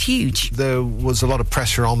move was huge. There was a lot of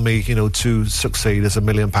pressure on me, to succeed as a £1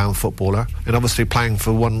 million footballer. And obviously playing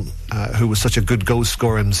for one who was such a good goal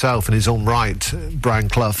scorer himself in his own right, Brian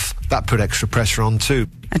Clough, that put extra pressure on too.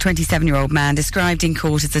 A 27-year-old man described in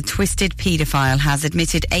court as a twisted paedophile has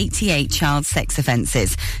admitted 88 child sex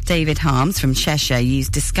offences. David Harms from Cheshire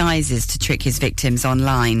used disguises to trick his victims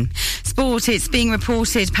online. Sport, it's being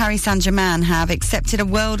reported Paris Saint-Germain have accepted a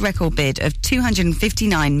world record bid of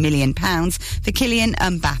 £259 million for Kylian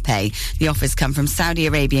Mbappe. The offers come from Saudi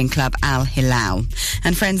Arabian club Al Hilal.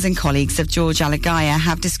 And friends and colleagues of George Alagaya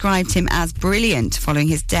have described him as brilliant following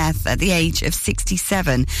his death at the age of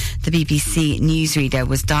 67. The BBC newsreader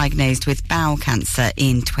was diagnosed with bowel cancer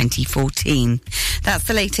in 2014. That's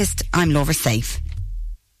the latest. I'm Laura Safe.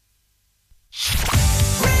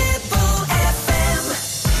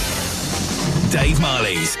 Dave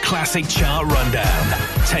Marley's Classic Chart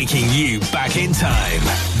Rundown, taking you back in time.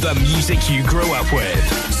 The music you grew up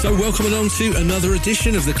with. So welcome along to another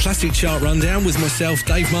edition of the Classic Chart Rundown with myself,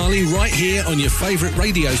 Dave Marley, right here on your favourite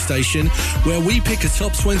radio station, where we pick a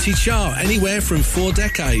top 20 chart anywhere from 4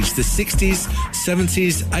 decades, the 60s,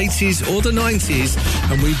 70s, 80s or the 90s,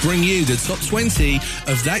 and we bring you the top 20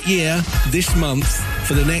 of that year, this month,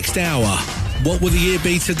 for the next hour. What will the year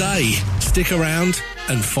be today? Stick around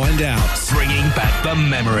and find out. Bringing back the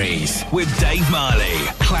memories with Dave Marley.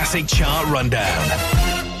 Classic Chart Rundown.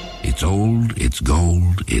 It's old, it's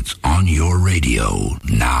gold, it's on your radio.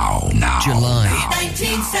 Now. July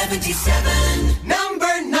 1977,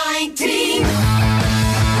 number 19.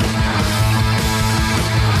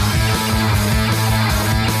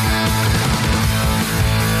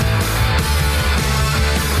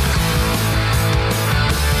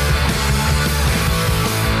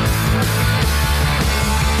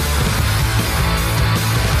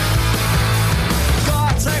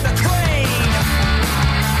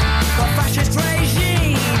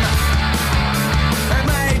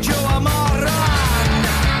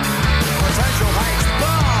 Potential hate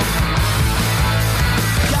bomb.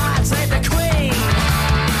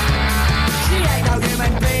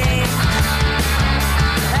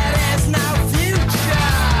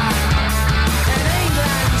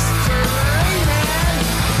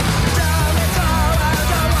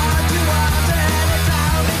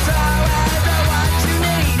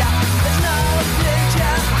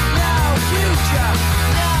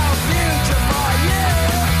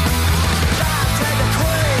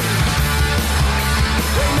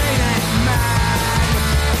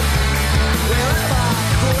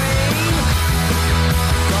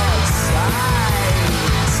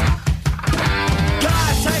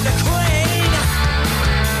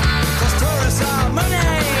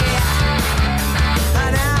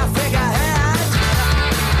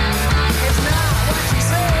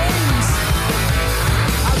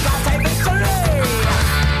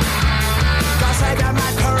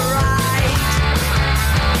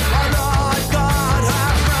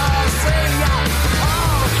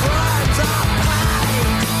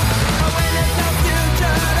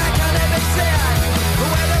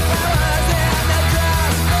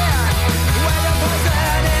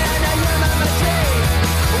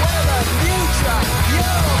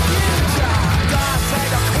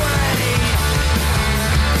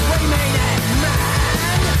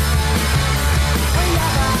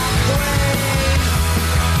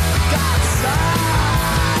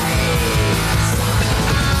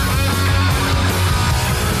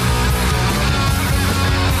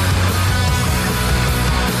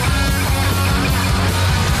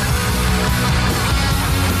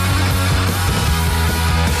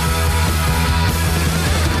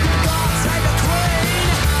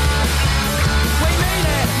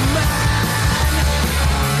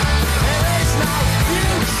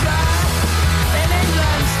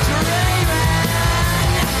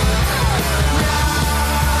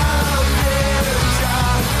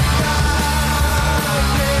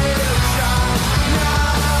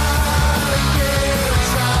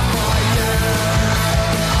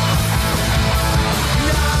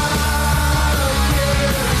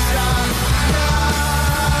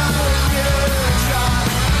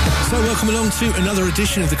 Welcome along to another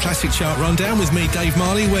edition of the Classic Chart Rundown with me, Dave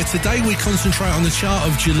Marley, where today we concentrate on the chart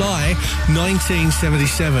of July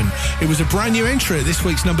 1977. It was a brand new entry at this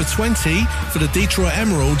week's number 20 for the Detroit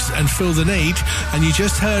Emeralds and Feel the Need, and you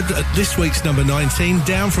just heard at this week's number 19,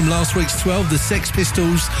 down from last week's 12, the Sex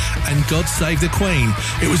Pistols and God Save the Queen.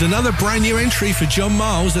 It was another brand new entry for John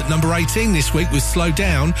Miles at number 18 this week with Slow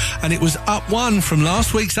Down, and it was up one from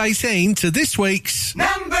last week's 18 to this week's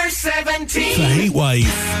number 17 for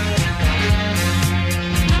Heatwave.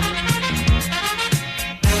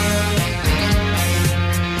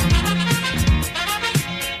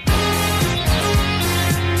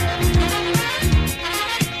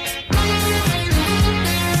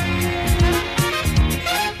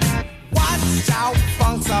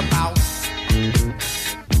 About,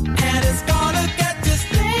 and it's gonna get this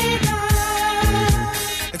thing done,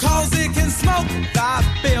 'cause it can smoke the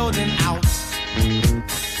building out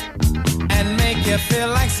and make you feel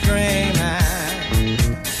like screaming.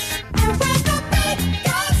 And when the beat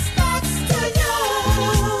starts to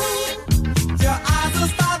yawn, your eyes will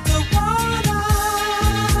start to water,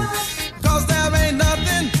 'cause there ain't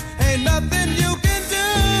nothing you can do,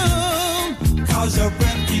 'cause your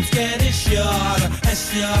breath keeps getting shorter and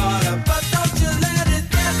shorter, but don't you let it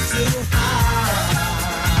get too high.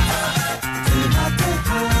 Too hot, too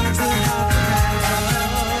hot, too hot.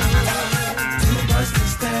 Too much to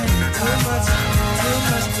stand, too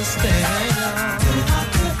much to stand. Too hot,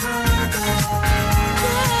 too hot, too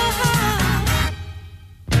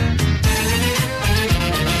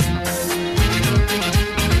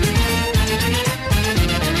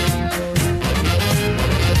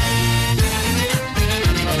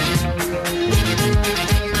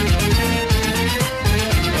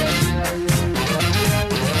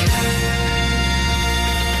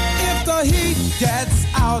gets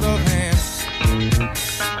out of hand,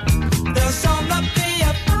 there'll soon up be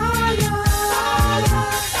a fire,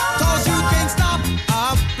 'cause you can't stop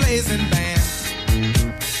a blazing band,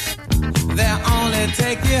 they'll only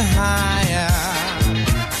take you higher.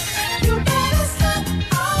 You better slip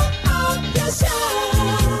out your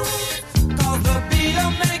shoes, 'cause the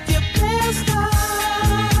beat'll make you pissed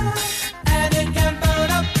off, and it can burn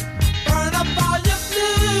up all your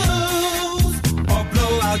blues, or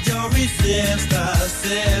blow out your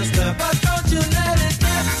sister, but don't you let it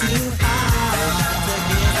get too high.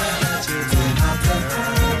 Too hot to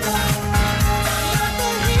handle,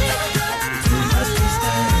 too much to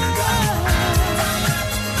stand on.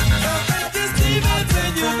 Don't think this demons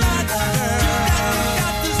in you like girl. You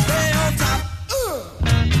got to stay on top.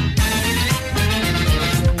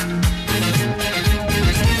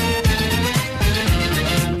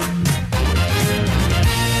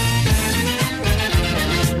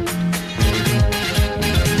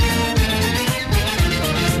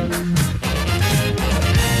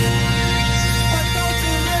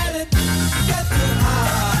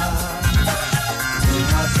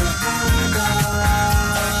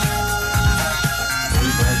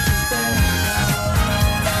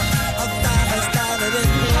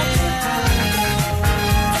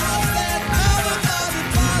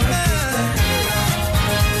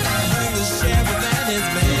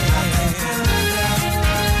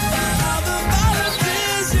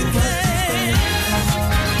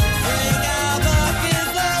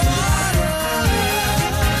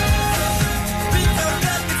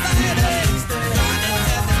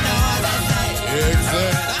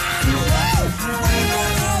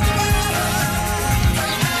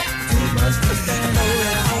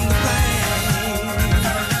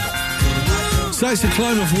 So it's a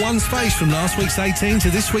climb of one space from last week's 18 to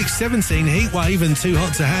this week's 17, Heatwave and Too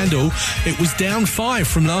Hot to Handle. It was down 5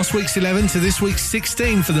 from last week's 11 to this week's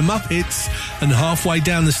 16 for the Muppets and Halfway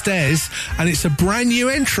Down the Stairs. And it's a brand new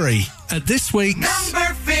entry at this week's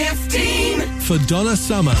number 15 for Donna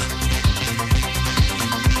Summer.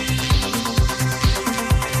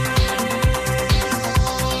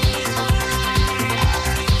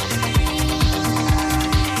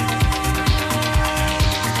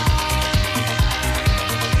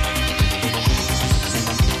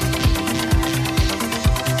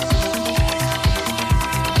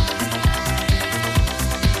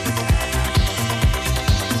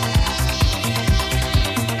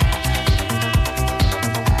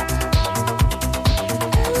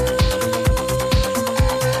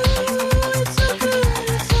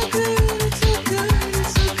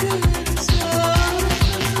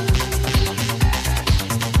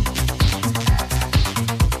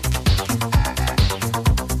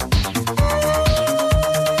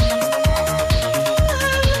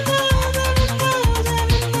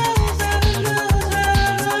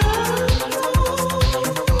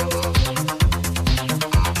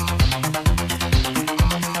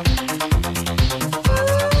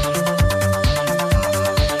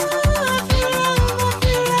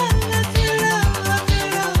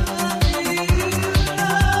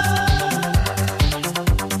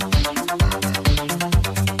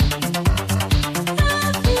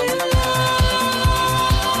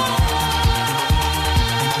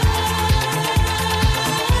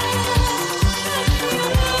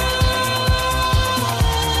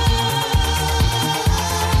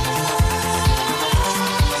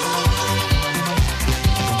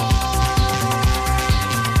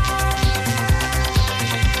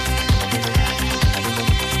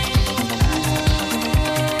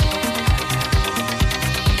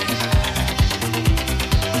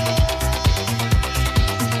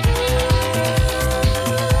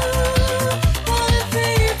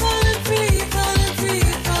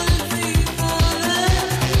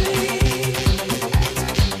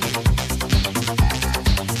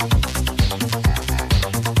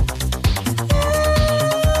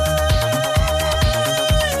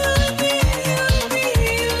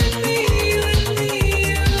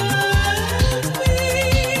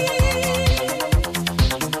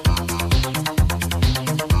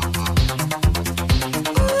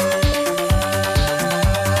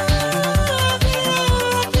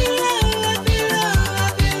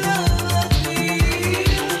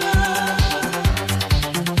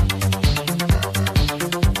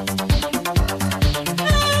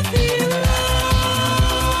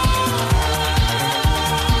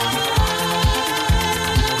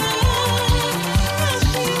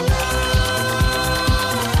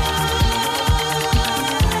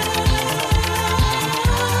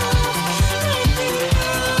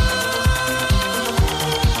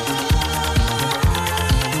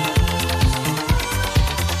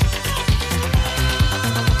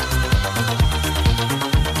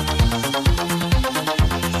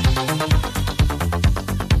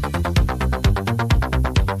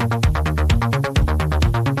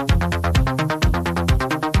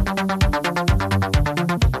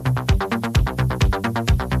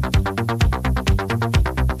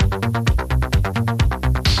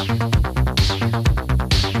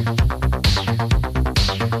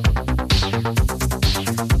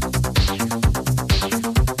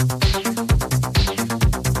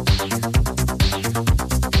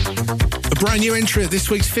 Brand new entry at this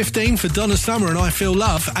week's 15 for Donna Summer and I Feel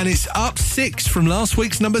Love, and it's up 6 from last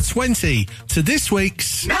week's number 20 to this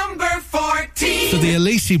week's number 14 for the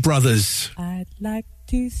Alisi Brothers. I'd like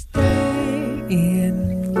to stay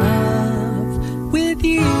in love with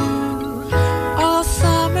you all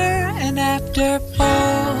summer, and after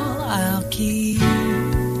fall I'll keep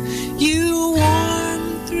you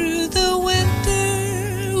warm through the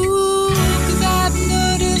winter. Ooh, 'cause I've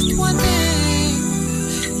noticed one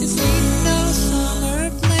thing, this ain't no summer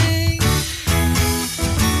fling.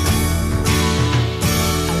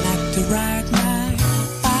 I like to ride my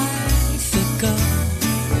bicycle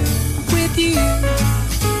with you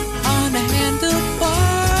on a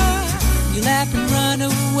handlebar. You laugh and run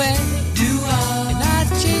away. Do I? And I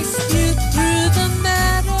chase you through the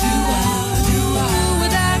meadow. Do I?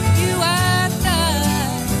 Without you I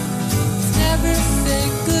die. Never say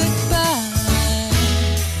goodbye.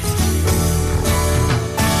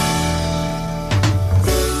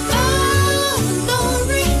 Oh,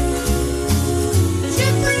 Lori, you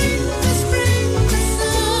bring the spring, the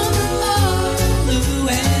summer, blue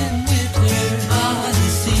and winter are the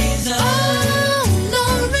seasons. Oh,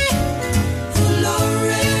 Lori,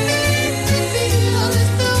 feel as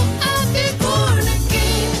though I've been born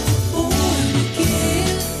again,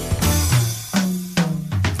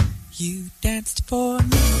 You danced for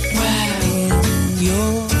me in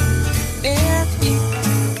your bare feet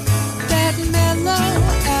that mellow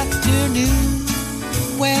afternoon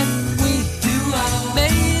when we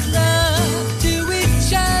made love to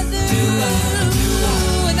each other.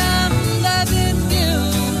 And I'm loving you.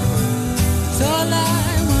 It's all I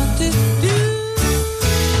want to do.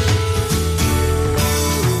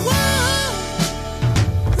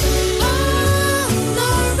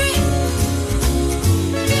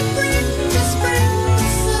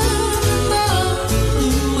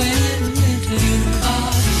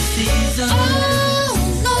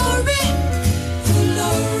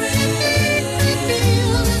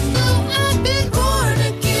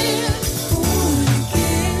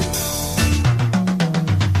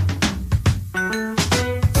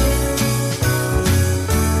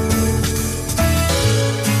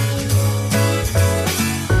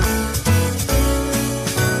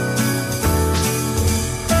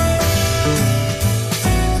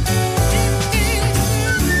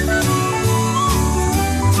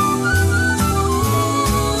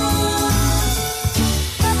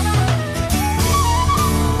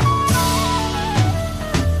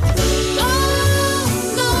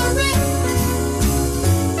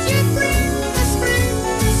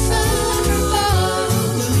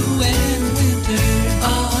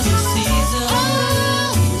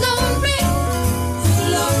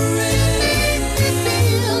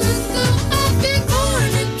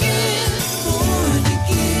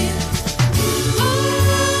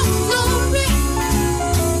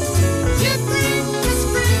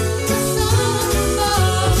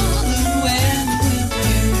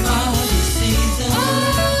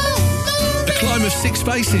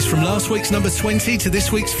 Spaces from last week's number 20 to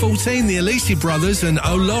this week's 14, the Alisi Brothers and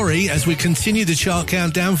Oh Laurie. As we continue the chart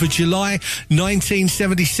countdown for July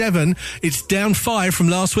 1977, it's down 5 from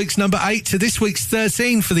last week's number 8 to this week's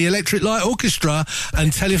 13 for the Electric Light Orchestra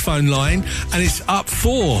and Telephone Line, and it's up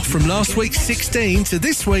 4 from last week's 16 to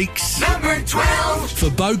this week's number 12 for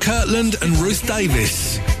Bo Kirtland and Ruth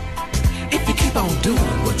Davis. If you keep on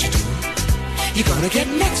doing what you do, you're gonna get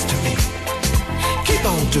next to me. Keep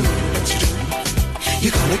on doing what you do,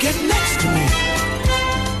 you're gonna get next to me.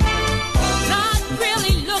 Not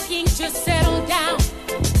really looking to settle down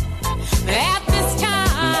at this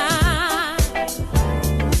time.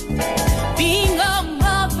 Being a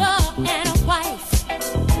mother and a wife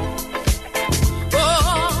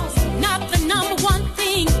was not the number one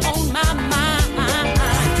thing on my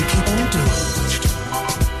mind. If you keep on doing what you do,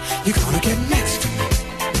 you're gonna get next to me.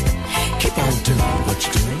 Keep on doing what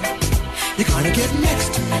you're doing, you're gonna get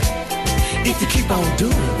next to me. If you keep on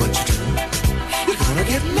doing what you do, you're gonna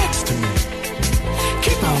get next to me.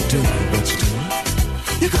 Keep on doing what you do,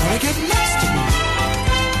 you're gonna get next to me.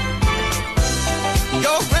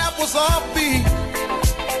 Your rap was offbeat,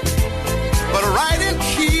 but right in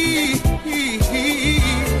key.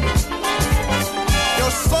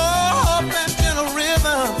 Your soft and gentle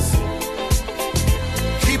rhythms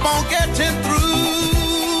keep on getting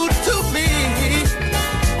through to me.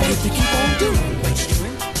 If you keep on doing what you're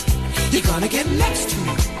doing, you're gonna get next to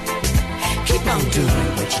me. Keep on doing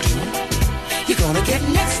what you're doing, you're gonna get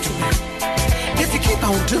next to me. If you keep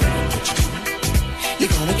on doing what you're doing, you're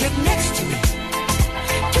gonna get next to me.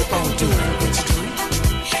 Keep on doing what you're doing,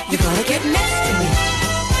 you're gonna get next to me.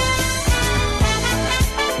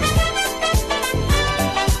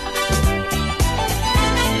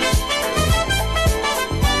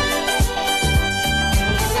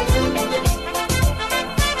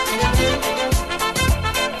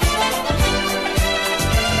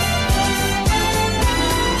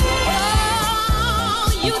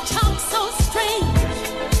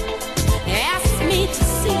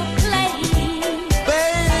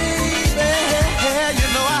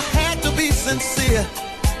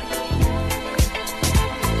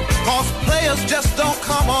 else just don't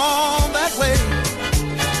come on that way.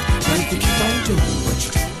 But if you keep on doing what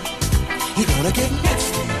you do, you're gonna get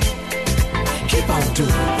next to me. Keep on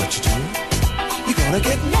doing what you do, you're gonna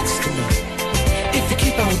get next to me. If you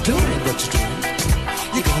keep on doing what you do,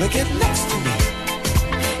 you're gonna get next to me.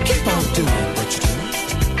 Keep on doing what you do,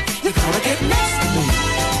 you're gonna get next to me.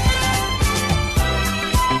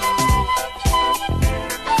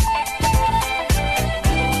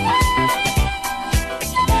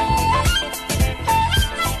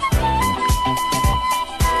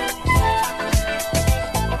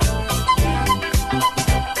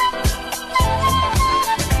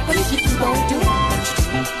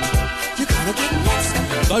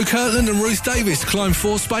 Bo Kirtland and Ruth Davis climb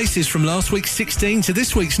 4 spaces from last week's 16 to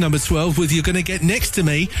this week's number 12 with You're Gonna Get Next to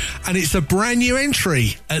Me, and it's a brand new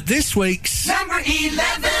entry at this week's number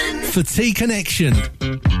 11 for T Connection.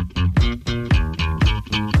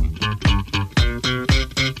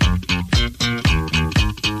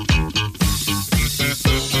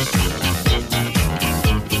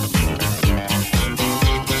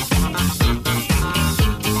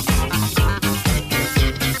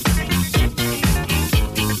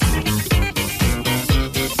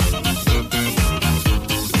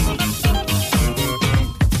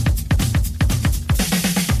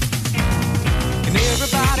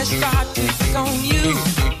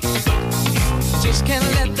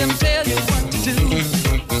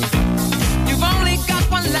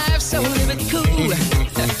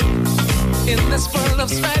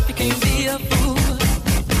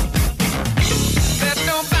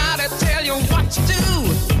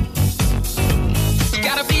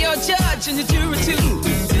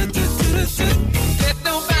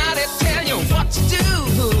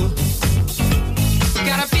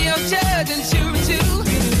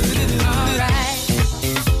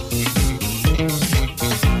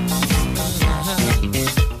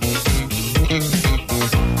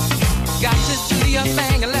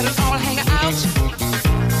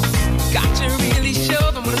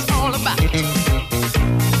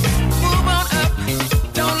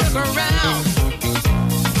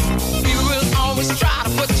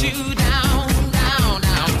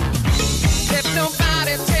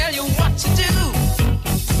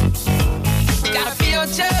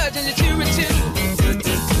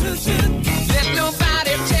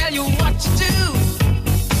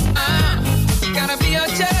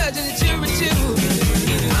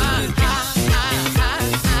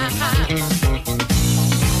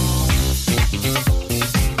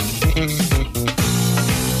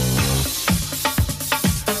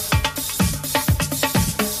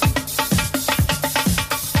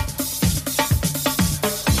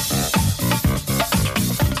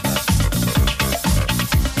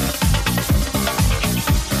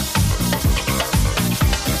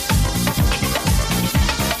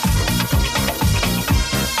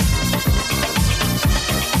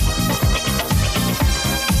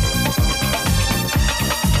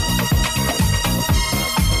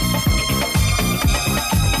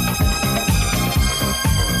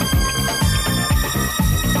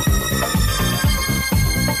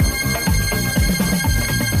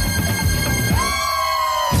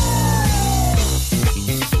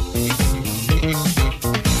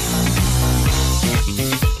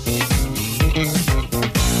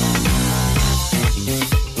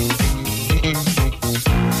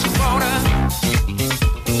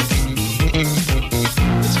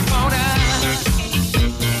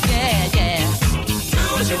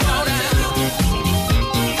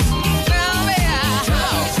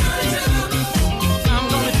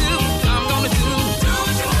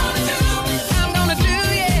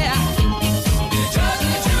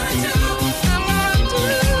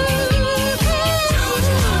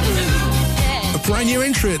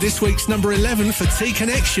 This week's number 11 for T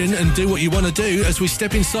Connection, and do what you want to do as we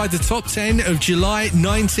step inside the top 10 of July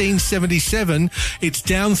 1977. It's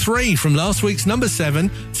down 3 from last week's number 7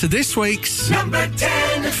 to this week's number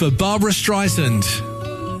 10 for Barbra Streisand.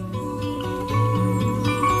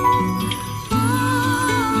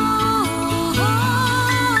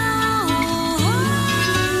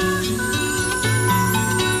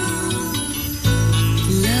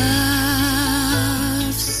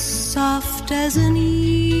 Love soft as an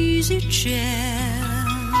easy chair,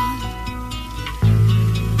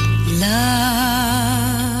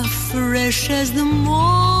 love fresh as the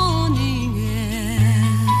morning air,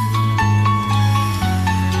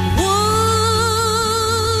 one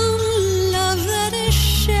love that is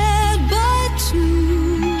shared by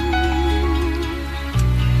two.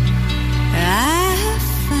 I have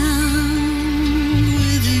found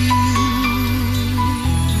with you,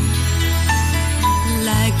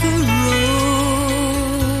 like a rose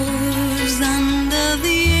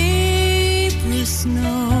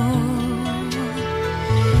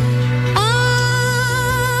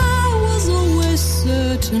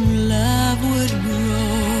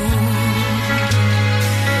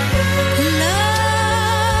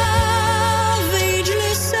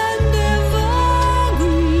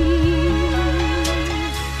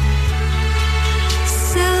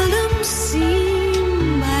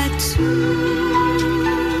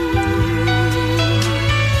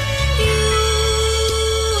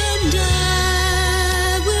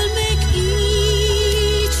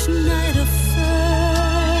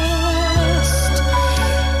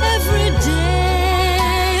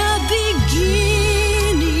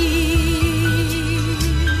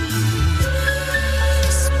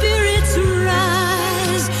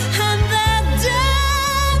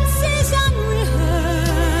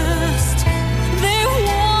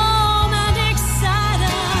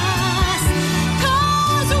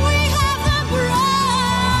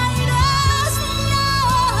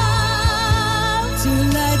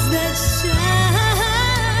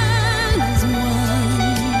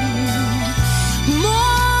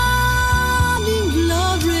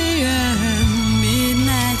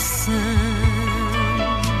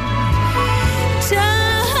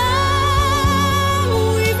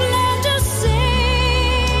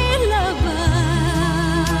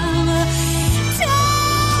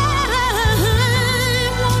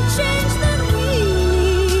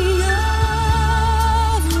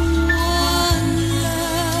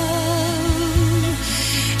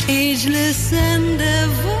peace and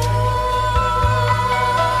ever.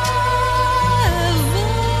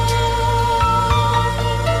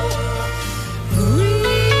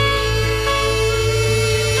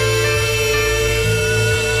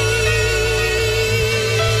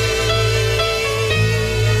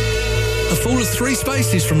 A fall of 3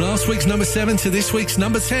 spaces from last week's number 7 to this week's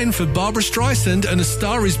number 10 for Barbara Streisand and A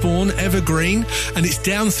Star Is Born, Evergreen. And it's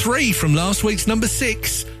down 3 from last week's number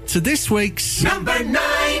 6 to this week's Number 9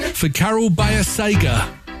 for Carol Bayer Sager.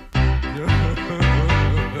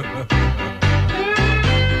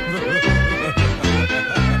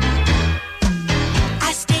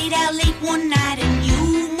 I stayed out late one night and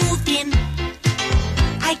you moved in.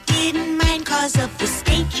 I didn't mind 'cause of the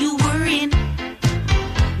state you were in.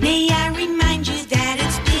 May I remind you that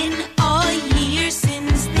it's been a year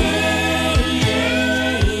since then.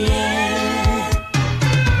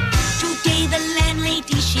 Today the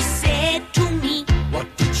landlady, she said to me, What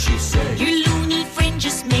did she say? your loony friend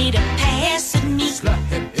just made a pass at me. Slap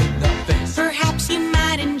him in the face. Perhaps you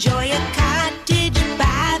might enjoy a cottage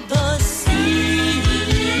by the sea.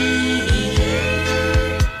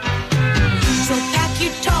 So pack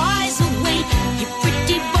your toys away, your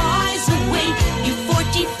pretty boys away, your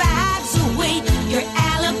 45s away, your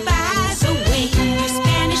alibis away, your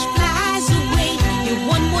Spanish flies away, your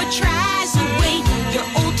one more tries away, your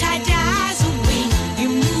old tie-dyes away.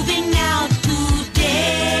 You're moving out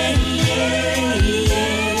today.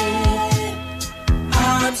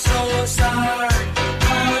 I'm so sorry,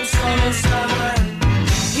 I'm so sorry.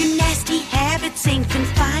 Your nasty habits ain't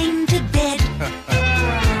confined to bed.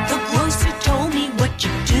 The grocer told me what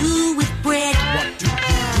you do with bread.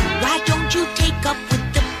 Why don't you take up with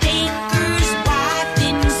the baker's wife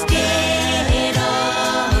instead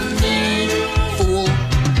of me, fool?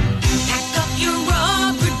 Pack up your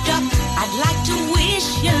rubber duck, I'd like to wish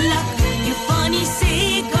you luck. Your funny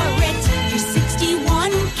cigarettes, your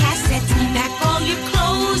 61 cassettes. Pack all your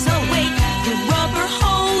clothes away, your rubber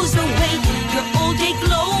hose away, your old day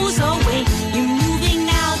clothes away. You're moving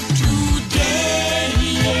out today.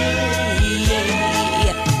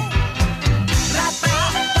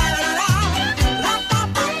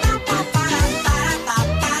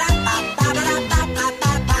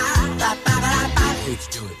 I hate to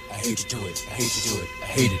do it. I hate to do it. I hate to do it. I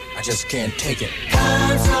hate it. I just can't take it.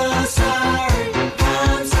 I'm so sorry,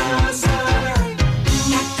 I'm so sorry.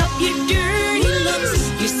 Pack up your dirty looks,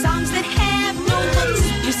 your songs that have no hooks,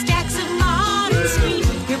 your stacks of modern screen,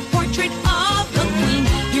 your portrait of the queen,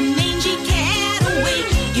 your mangy cat away,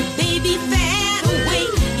 your baby fat away,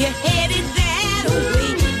 you're headed that away.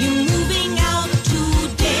 You're moving out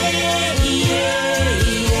today.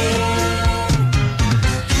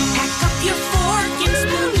 Pack up your fork and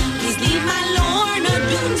spoon, please leave my Lorna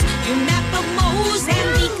Doones, your map of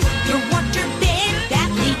Mozambique, your water bed that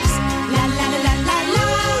leaks. La la la la la la,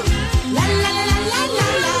 la la la la la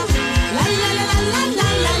la la, la la la la la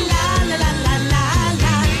la la la la la la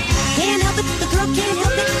la. Can't help it, the girl can't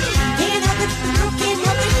help it. Can't help it, the girl can't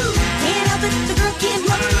help it. Can't help it, the girl can't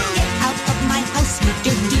help it. Get out of my house, you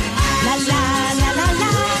dirty. La la la la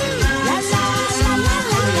la, la la la la la la,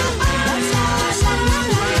 la la la la la. I'm so sorry,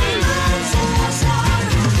 I'm so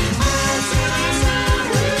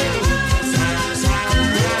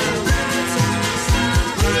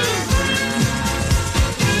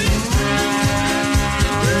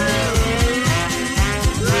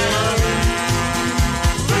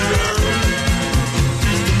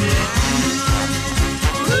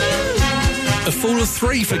A fall of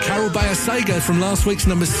 3 for Carol Bayer Sager from last week's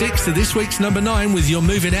number 6 to this week's number 9 with You're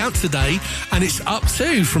Moving Out Today. And it's up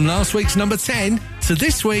 2 from last week's number 10 to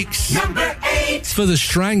this week's Number 8 for The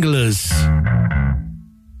Stranglers.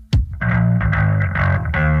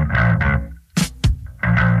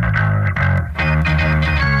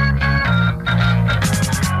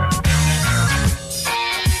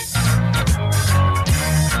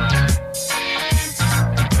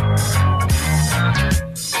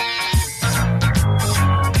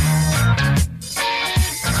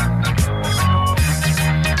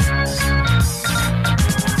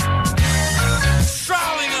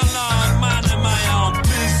 Strolling along, minding my own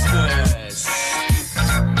business.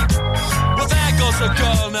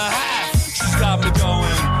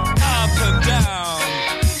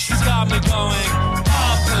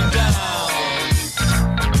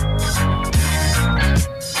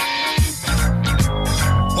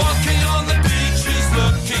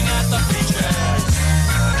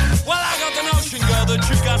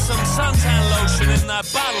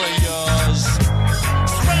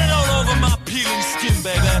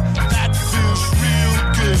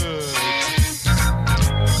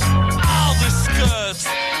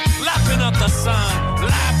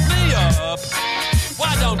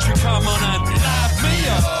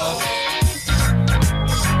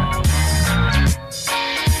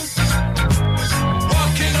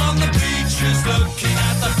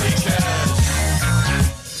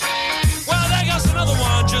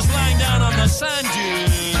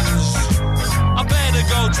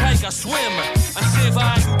 take a swim and see if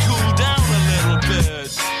I can cool down a little bit.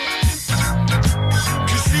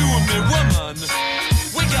 'Cause you and me, woman,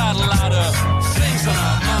 we got a lot of things on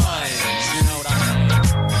our minds, you know what I mean?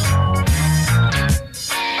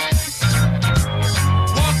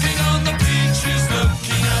 Walking on the beaches,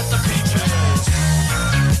 looking at the beaches.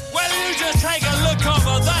 Well, you just take a look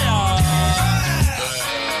over there.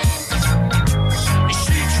 Is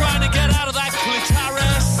she trying to get out of that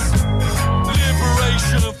clitoris?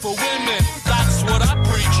 Liberation for women, that's what I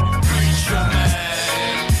preach, preacher man.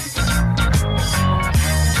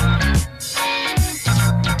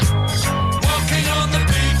 Walking on the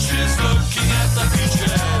beaches, looking at the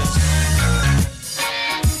beaches.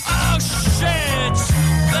 Oh shit,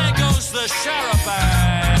 there goes the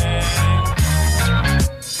charabanc.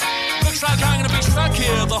 Looks like I'm gonna be stuck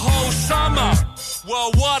here the whole summer. Well,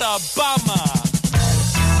 what a bummer.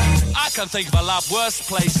 I can think of a lot worse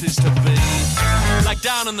places to be. Like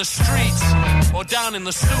down in the streets, or down in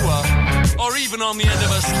the sewer, or even on the end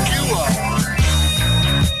of a skewer.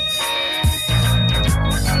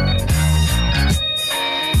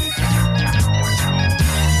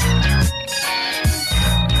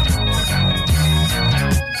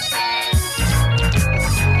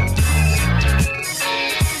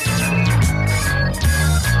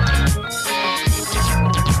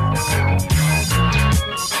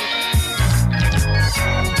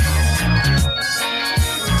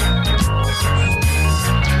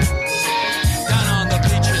 Down on the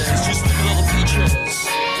beaches, just look at all the peaches.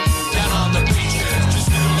 Down on the beaches, just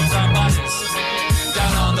look at all the brown bodies.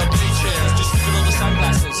 Down on the beaches, just look at all the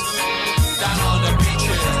sunglasses. Down on the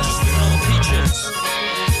beaches, just look at all the peaches.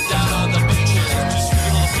 Down on the beaches, just look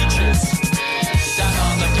at all the peaches. Down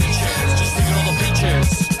on the beaches, just look at all the peaches.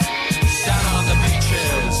 Down on the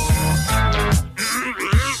beaches.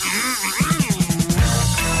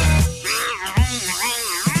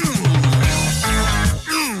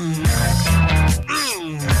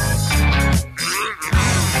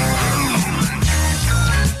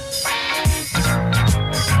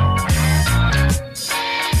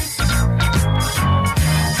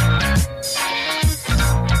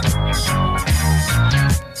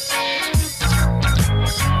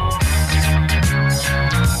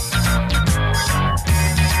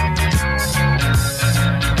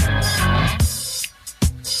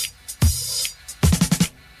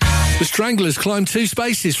 The Stranglers climbed 2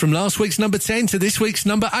 spaces from last week's number 10 to this week's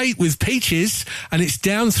number 8 with Peaches, and it's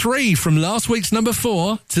down 3 from last week's number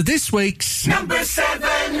 4 to this week's Number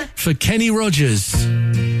 7. for Kenny Rogers.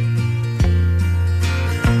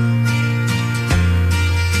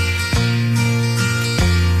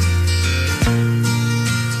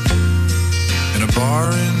 In a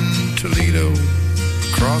bar in Toledo,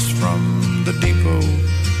 across from the depot,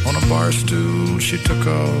 on a bar stool she took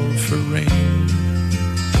off her ring.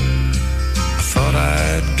 I thought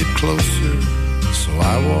I'd get closer, so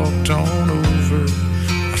I walked on over.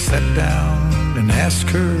 I sat down and asked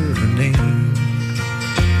her her name.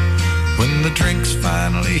 When the drinks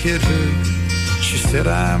finally hit her, she said,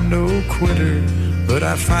 I'm no quitter, but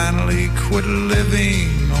I finally quit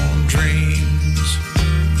living on dreams.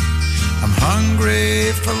 I'm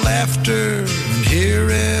hungry for laughter, and here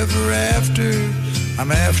ever after,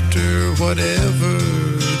 I'm after whatever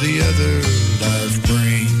the other life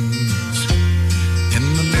brings. In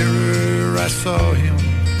the mirror I saw him,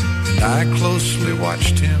 and I closely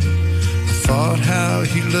watched him. I thought how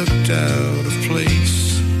he looked out of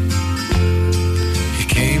place. He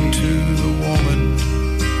came to the woman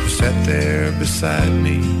who sat there beside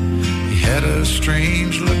me. He had a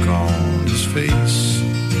strange look on his face.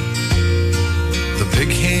 The big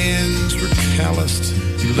hands were calloused,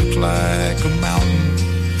 he looked like a mountain.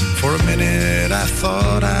 For a minute I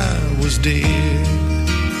thought I was dead.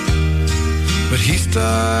 But he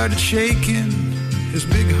started shaking, his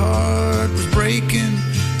big heart was breaking.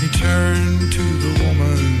 He turned to the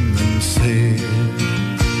woman and said,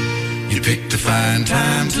 You picked a fine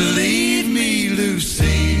time to leave me,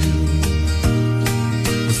 Lucille,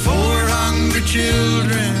 with 4 hungry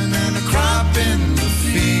children and a crop in the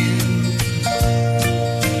field.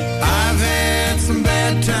 I've had some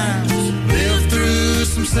bad times, lived through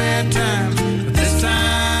some sad times, but this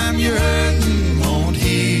time your hurting won't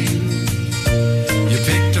heal. You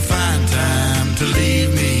picked a fine time to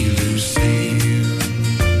leave me, Lucille.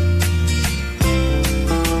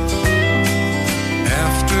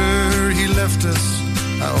 After he left us,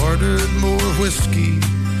 I ordered more whiskey.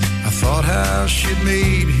 I thought how she'd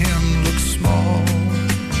made him look small.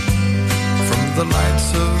 From the lights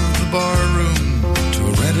of the bar room to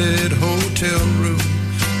a rented hotel room,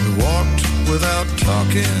 we walked without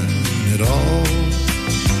talking at all.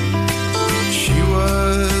 She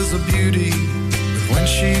was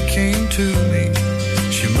to me.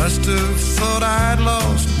 She must have thought I'd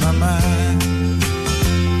lost my mind.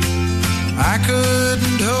 I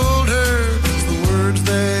couldn't hold her, 'cause the words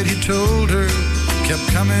that he told her kept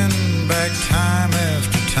coming back time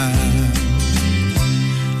after time.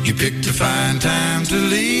 You picked a fine time to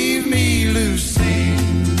leave me, Lucy,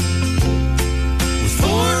 with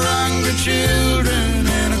 4 hungry children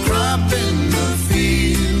and a crop in the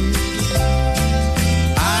field.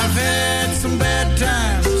 I've had some bad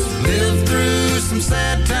times, lived through some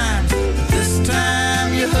sad times, but this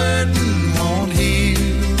time you're hurting won't heal.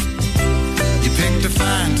 You picked a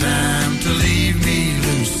fine time to leave me,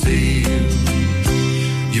 Lucille.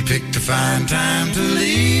 You picked a fine time to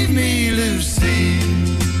leave me, Lucille.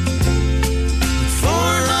 With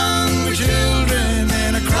 4 hungry children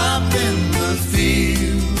and a crop in the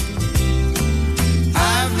field.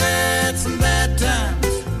 I've had some bad times,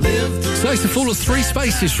 lived through. So it's the fall of 3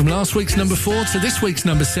 spaces from last week's number 4 to this week's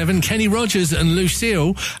number 7, Kenny Rogers and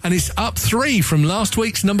Lucille, and it's up 3 from last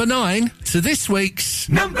week's number 9 to this week's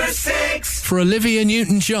Number 6 for Olivia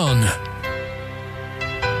Newton-John.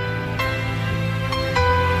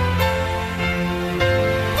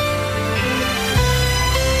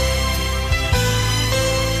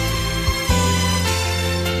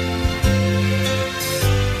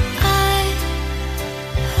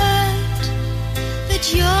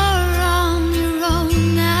 You're on your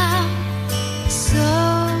own now, so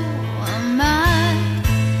am I.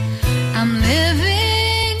 I'm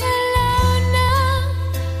living alone now.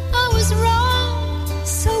 I was wrong,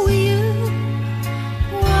 so were you.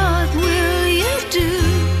 What will you do?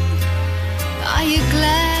 Are you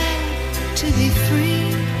glad to be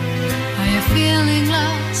free? Are you feeling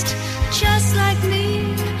lost, just like me,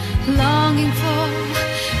 longing for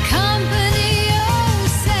company?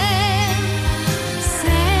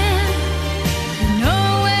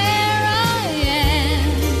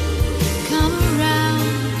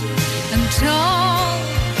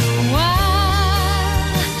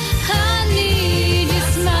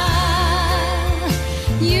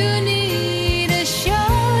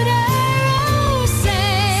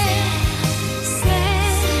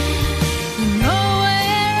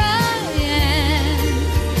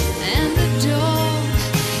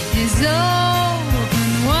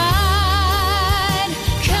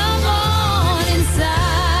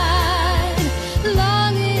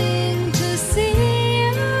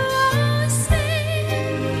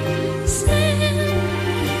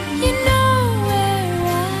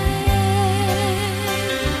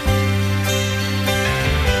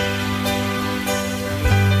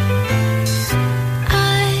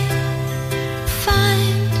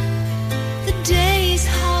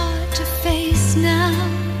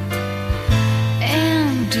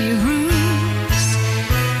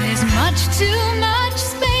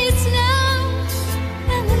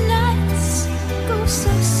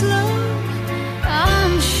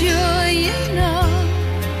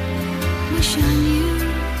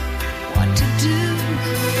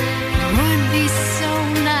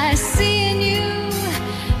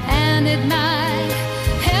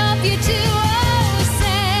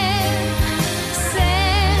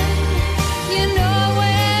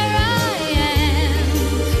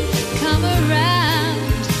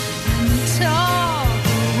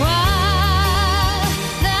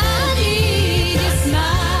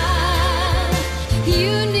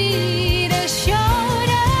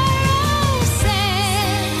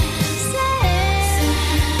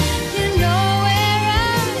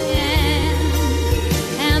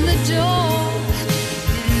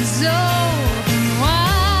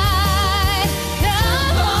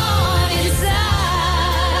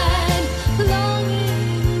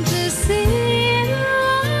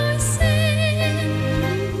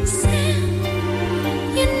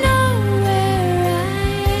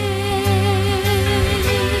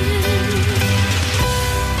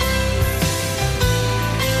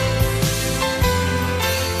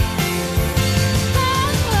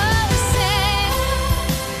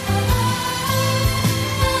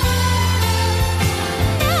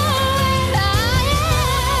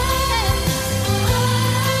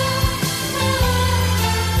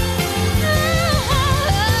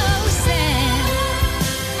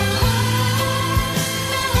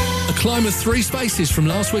 Climb of 3 spaces from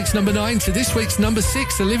last week's number 9 to this week's number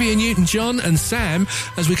 6, Olivia Newton-John and Sam.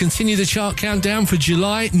 As we continue the chart countdown for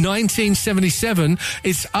July 1977,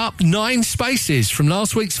 it's up 9 spaces from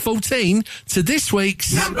last week's 14 to this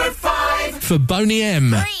week's number 5 for Boney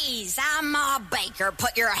M. Freeze! I'm Ma Baker.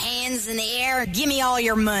 Put your hands in the air and give me all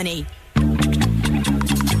your money.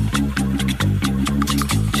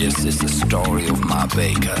 This is the story of Ma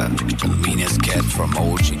Baker, the meanest cat from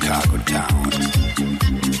old Chicago town.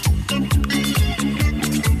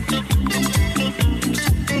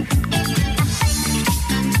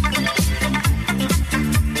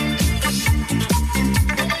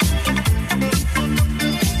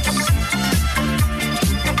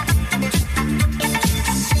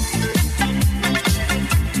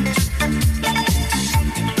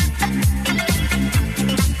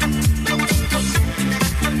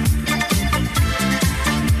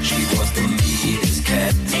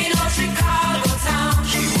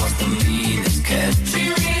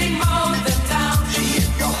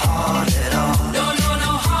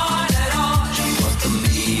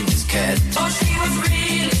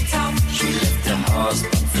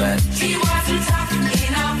 She wasn't tough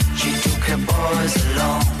enough. She took her boys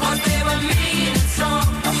along. 'Cause they were mean and strong.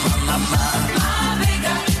 Ma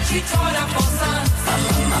Baker, she taught her four sons.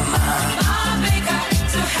 Ma Baker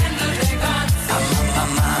to handle their guns.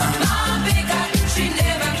 Ma Baker, she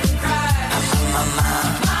never could cry. Ma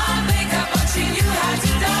Baker, but she knew how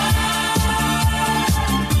to die.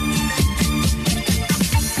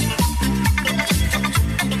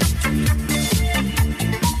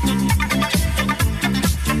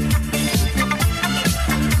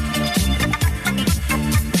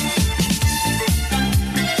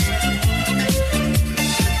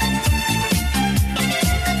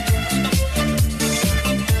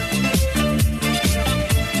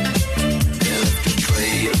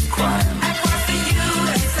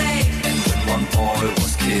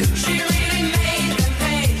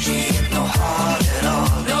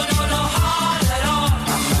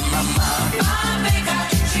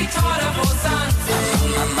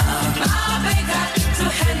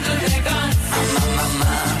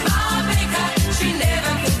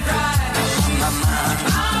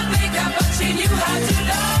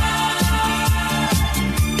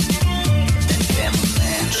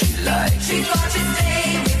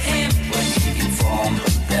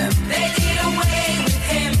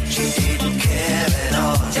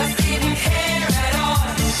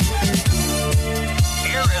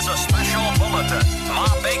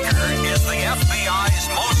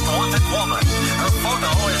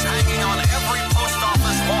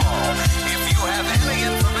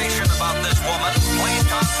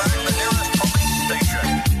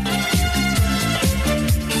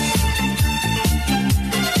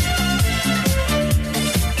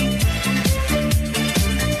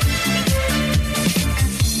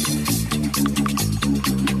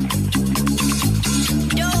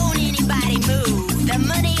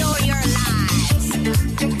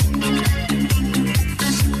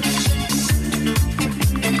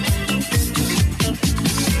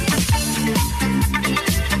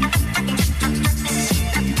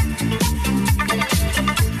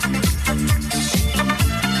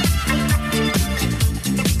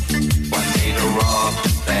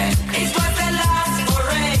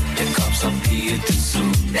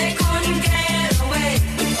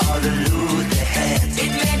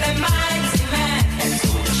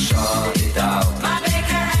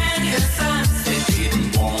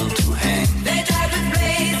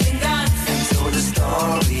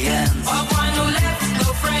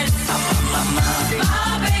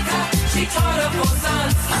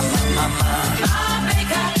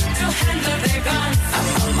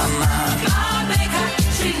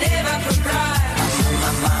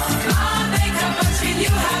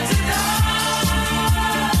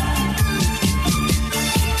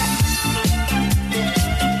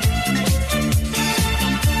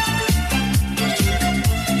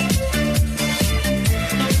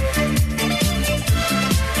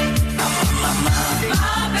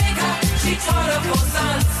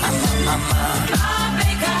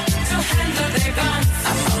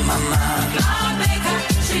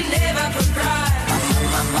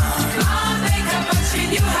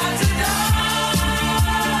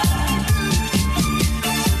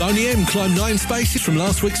 Boney M climbed 9 spaces from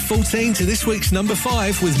last week's 14 to this week's number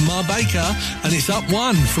 5 with Ma Baker, and it's up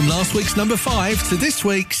 1 from last week's number 5 to this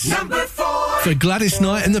week's number 4 for Gladys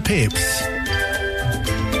Knight and the Pips.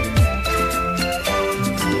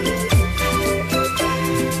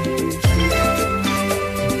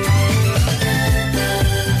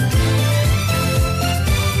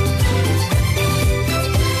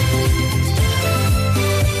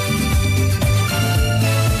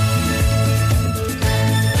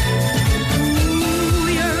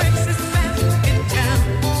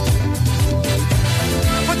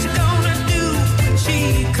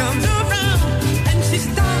 Comes around and she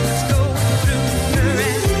starts going through her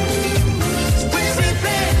head. Will she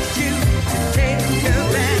let you take her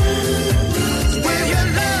back? Will your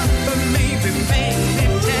love for me remain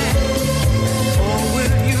intact? Or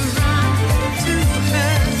will you run to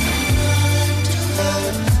her?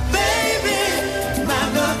 Baby, my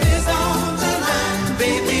love is on the line.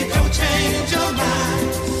 Baby, don't change your mind.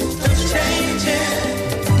 Don't change it.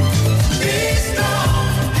 Be strong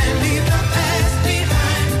and leave the past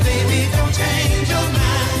behind. Baby, don't change your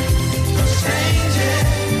mind. Don't change it.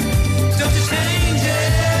 Don't you change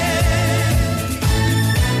it.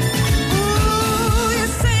 Ooh, you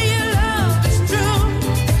say your love is true.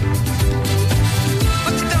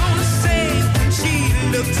 What you gonna say when she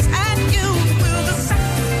looks at you? Will the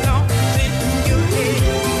second thought in your head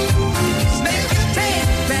make you take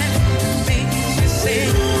back things you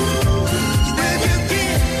said? Will you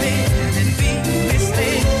give in and be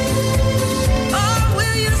misled? Or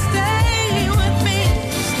will you stay?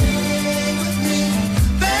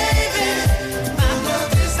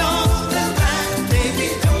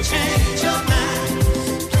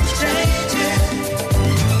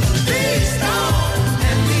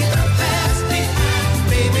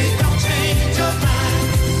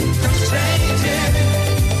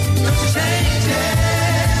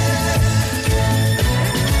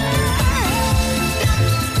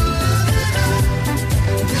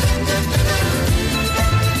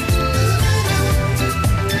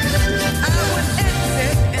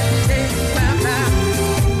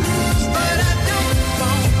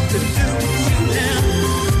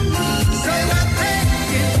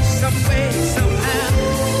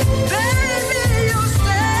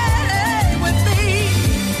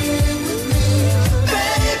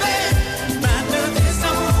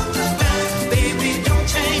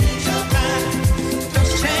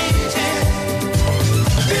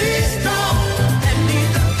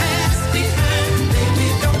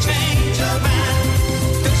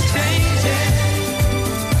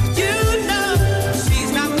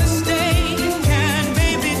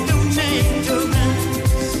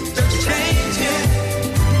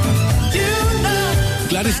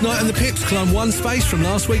 Gladys Knight and the Pips climb one space from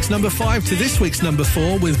last week's number 5 to this week's number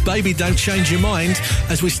 4 with Baby Don't Change Your Mind.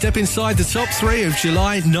 As we step inside the top 3 of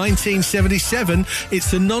July 1977,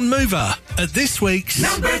 it's a non-mover at this week's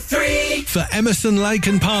Number 3 for Emerson, Lake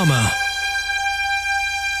and Palmer.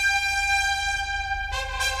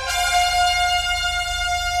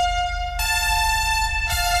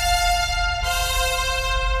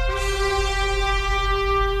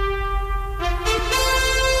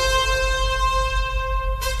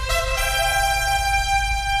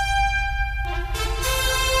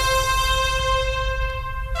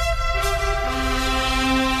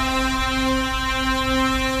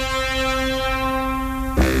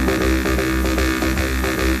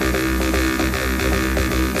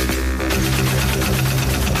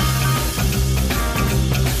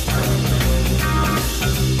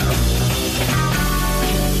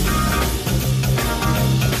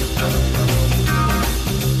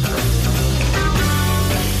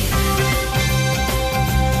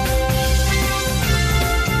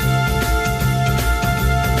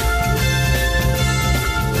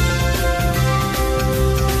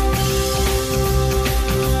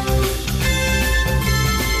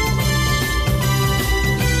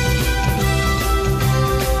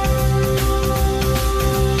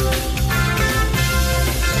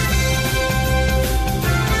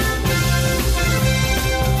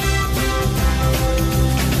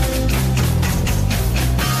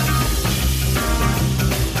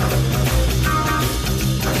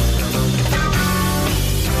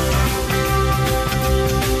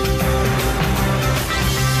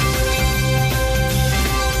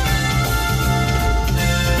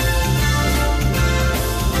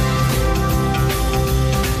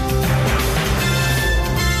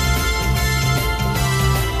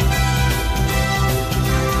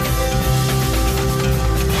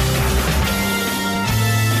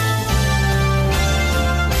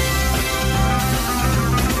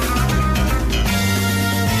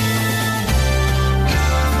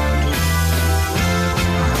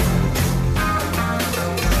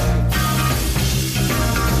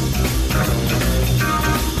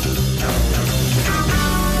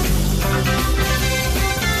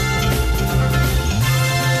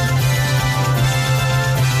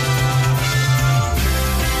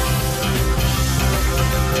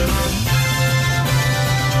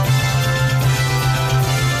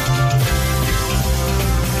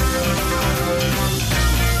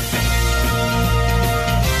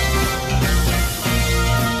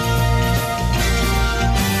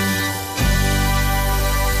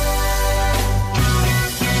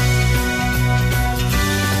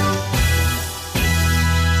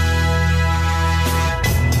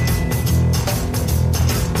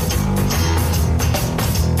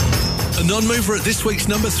 Non-mover at this week's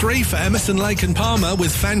number 3 for Emerson, Lake and Palmer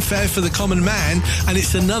with Fanfare for the Common Man, and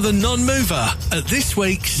it's another non-mover at this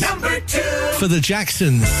week's number 2 for the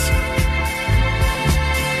Jacksons.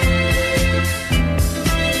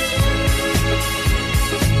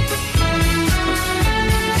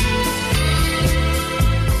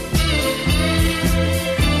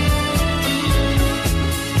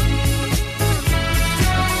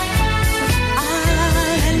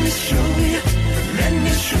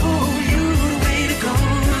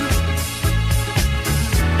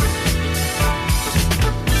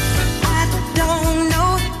 Don't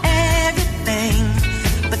know everything,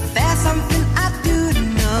 but that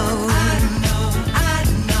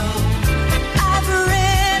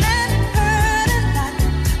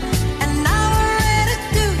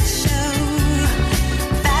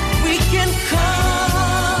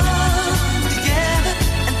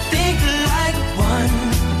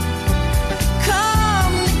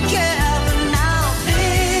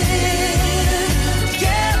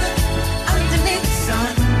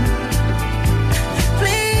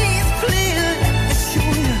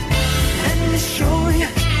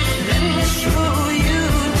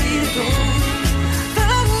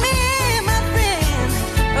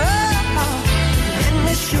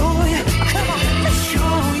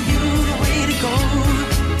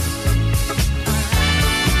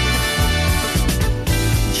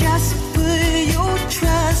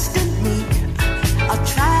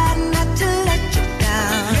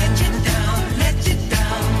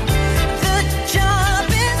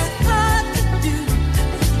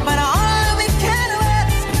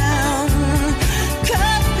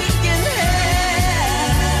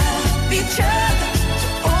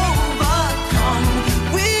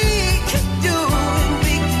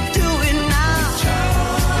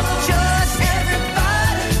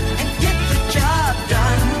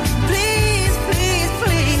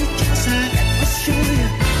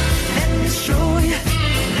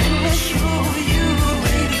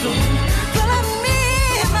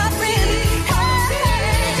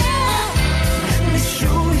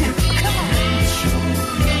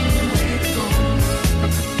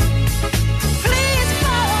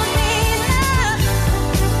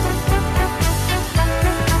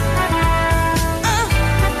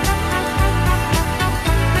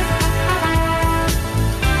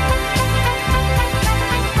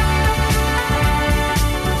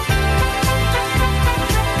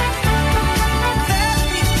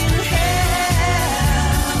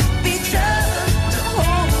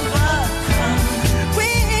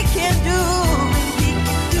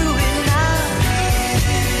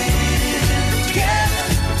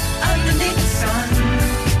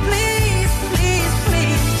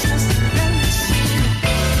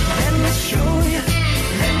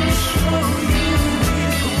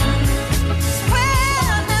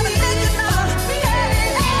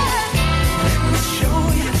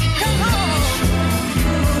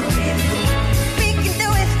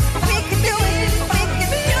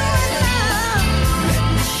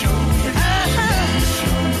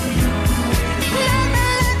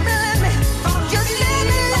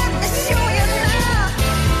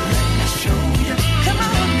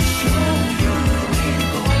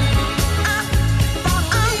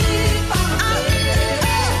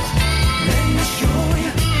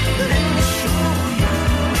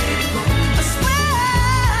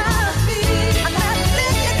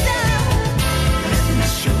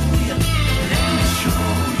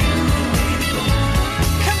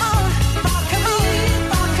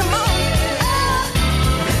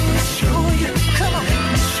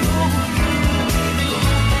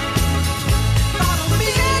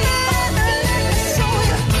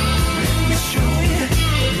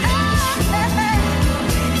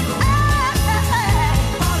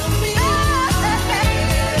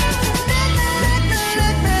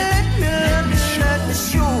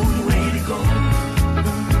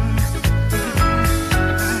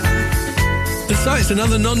So it's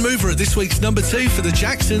another non-mover at this week's number 2 for the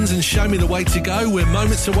Jacksons and Show Me the Way to Go. We're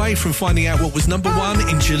moments away from finding out what was number 1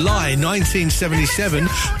 in July 1977.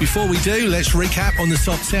 Before we do, let's recap on the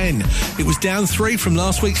top 10. It was down 3 from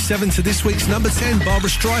last week's 7 to this week's number 10, Barbra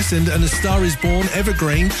Streisand and A Star Is Born,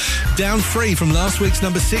 Evergreen. Down 3 from last week's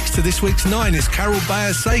number 6 to this week's 9, it's Carol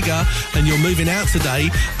Bayer Sager and You're Moving Out Today.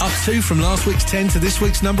 Up 2 from last week's 10 to this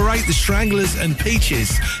week's number 8, The Stranglers and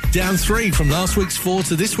Peaches. Down 3 from last week's 4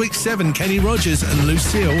 to this week's 7, Kenny Rogers and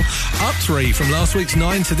Lucille. Up 3 from last week's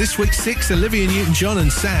 9 to this week's 6, Olivia Newton-John and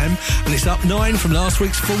Sam. And it's up 9 from last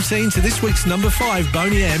week's 14 to this week's number 5,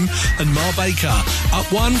 Boney M and Ma Baker. Up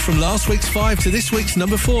 1 from last week's 5 to this week's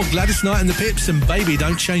number 4, Gladys Knight and the Pips and Baby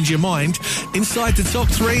Don't Change Your Mind. Inside the top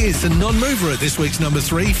 3 is the non-mover at this week's number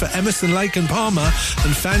 3 for Emerson, Lake and Palmer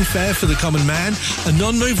and Fanfare for the Common Man. A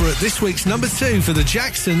non-mover at this week's number 2 for the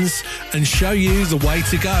Jacksons and Show You the Way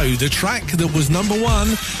to Go, the track that was number 1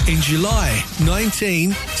 in July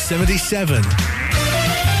 1977.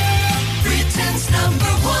 Britain's number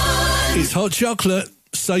 1. It's Hot Chocolate,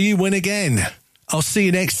 so you win again. I'll see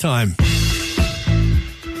you next time.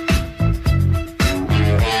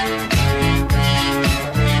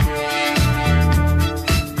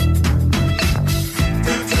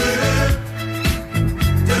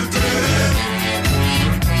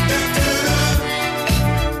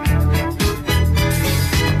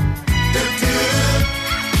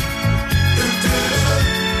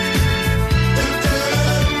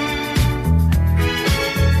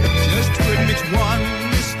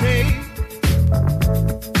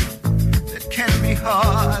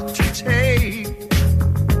 Hard to take.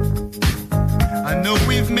 I know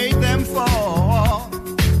we've made them fall,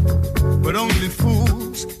 but only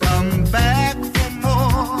fools come back for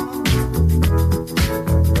more.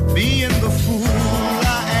 Being the fool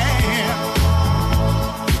I am,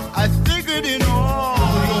 I figured in all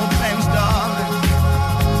your plans, darling,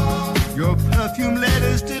 your perfume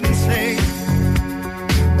letters didn't say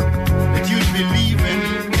that you'd be leaving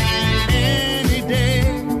any day.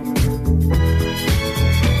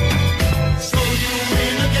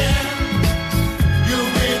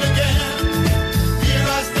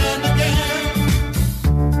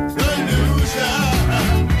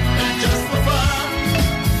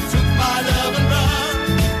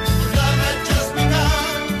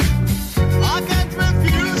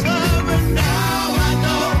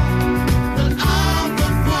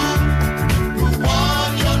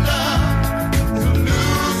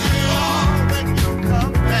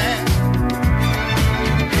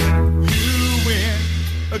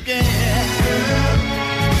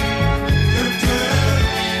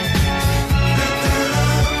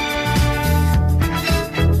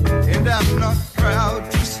 And I'm not proud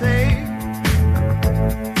to say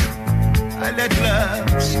I let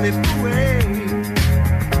love slip away.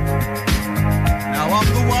 Now I'm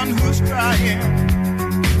the one who's crying.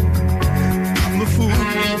 I'm the fool,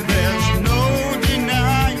 there's no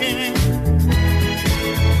denying.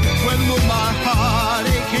 When will my heart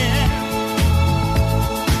again?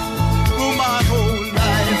 Will my whole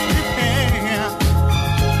life depend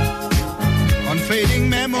on fading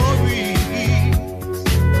memories?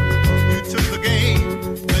 You took the game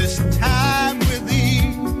this time with ease.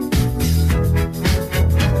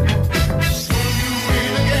 So you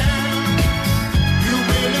win again, you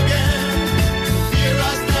win again. Here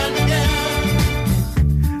I stand again,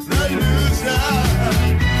 the loser.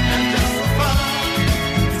 And just for fun,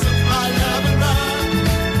 you took my love and run.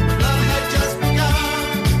 But love had just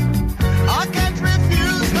begun. I can't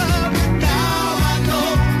refuse her, but now I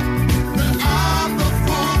know that I'm the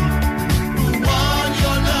fool who won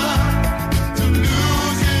your love, to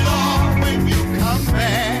lose it all when you come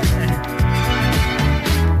back.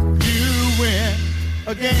 You win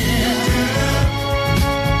again.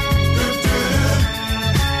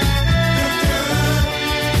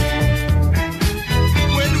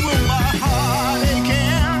 When will my heart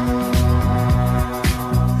again?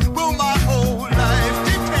 Will my whole life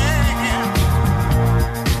depend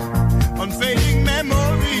on fading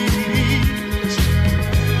memories?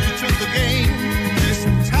 You took the game this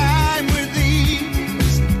time with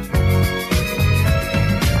ease.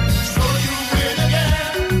 So you win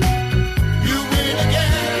again, you win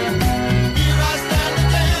again. Here I stand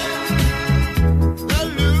again, the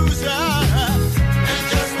loser. And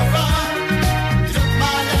just for fun, you took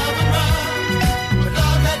my love and run. But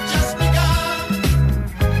love had just begun.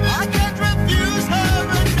 I can't refuse her,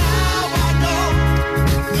 and now I know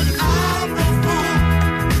that I'm the fool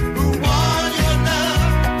who won your love,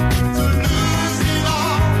 to lose it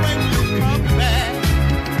all when you come back.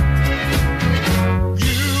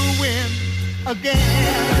 You win again.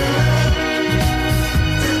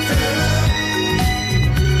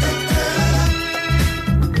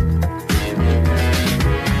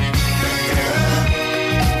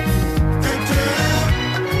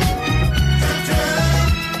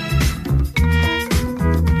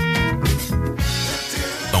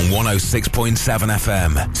 106.7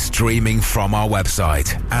 FM, streaming from our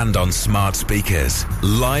website and on smart speakers.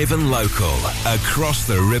 Live and local, across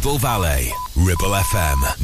the Ribble Valley. Ribble FM.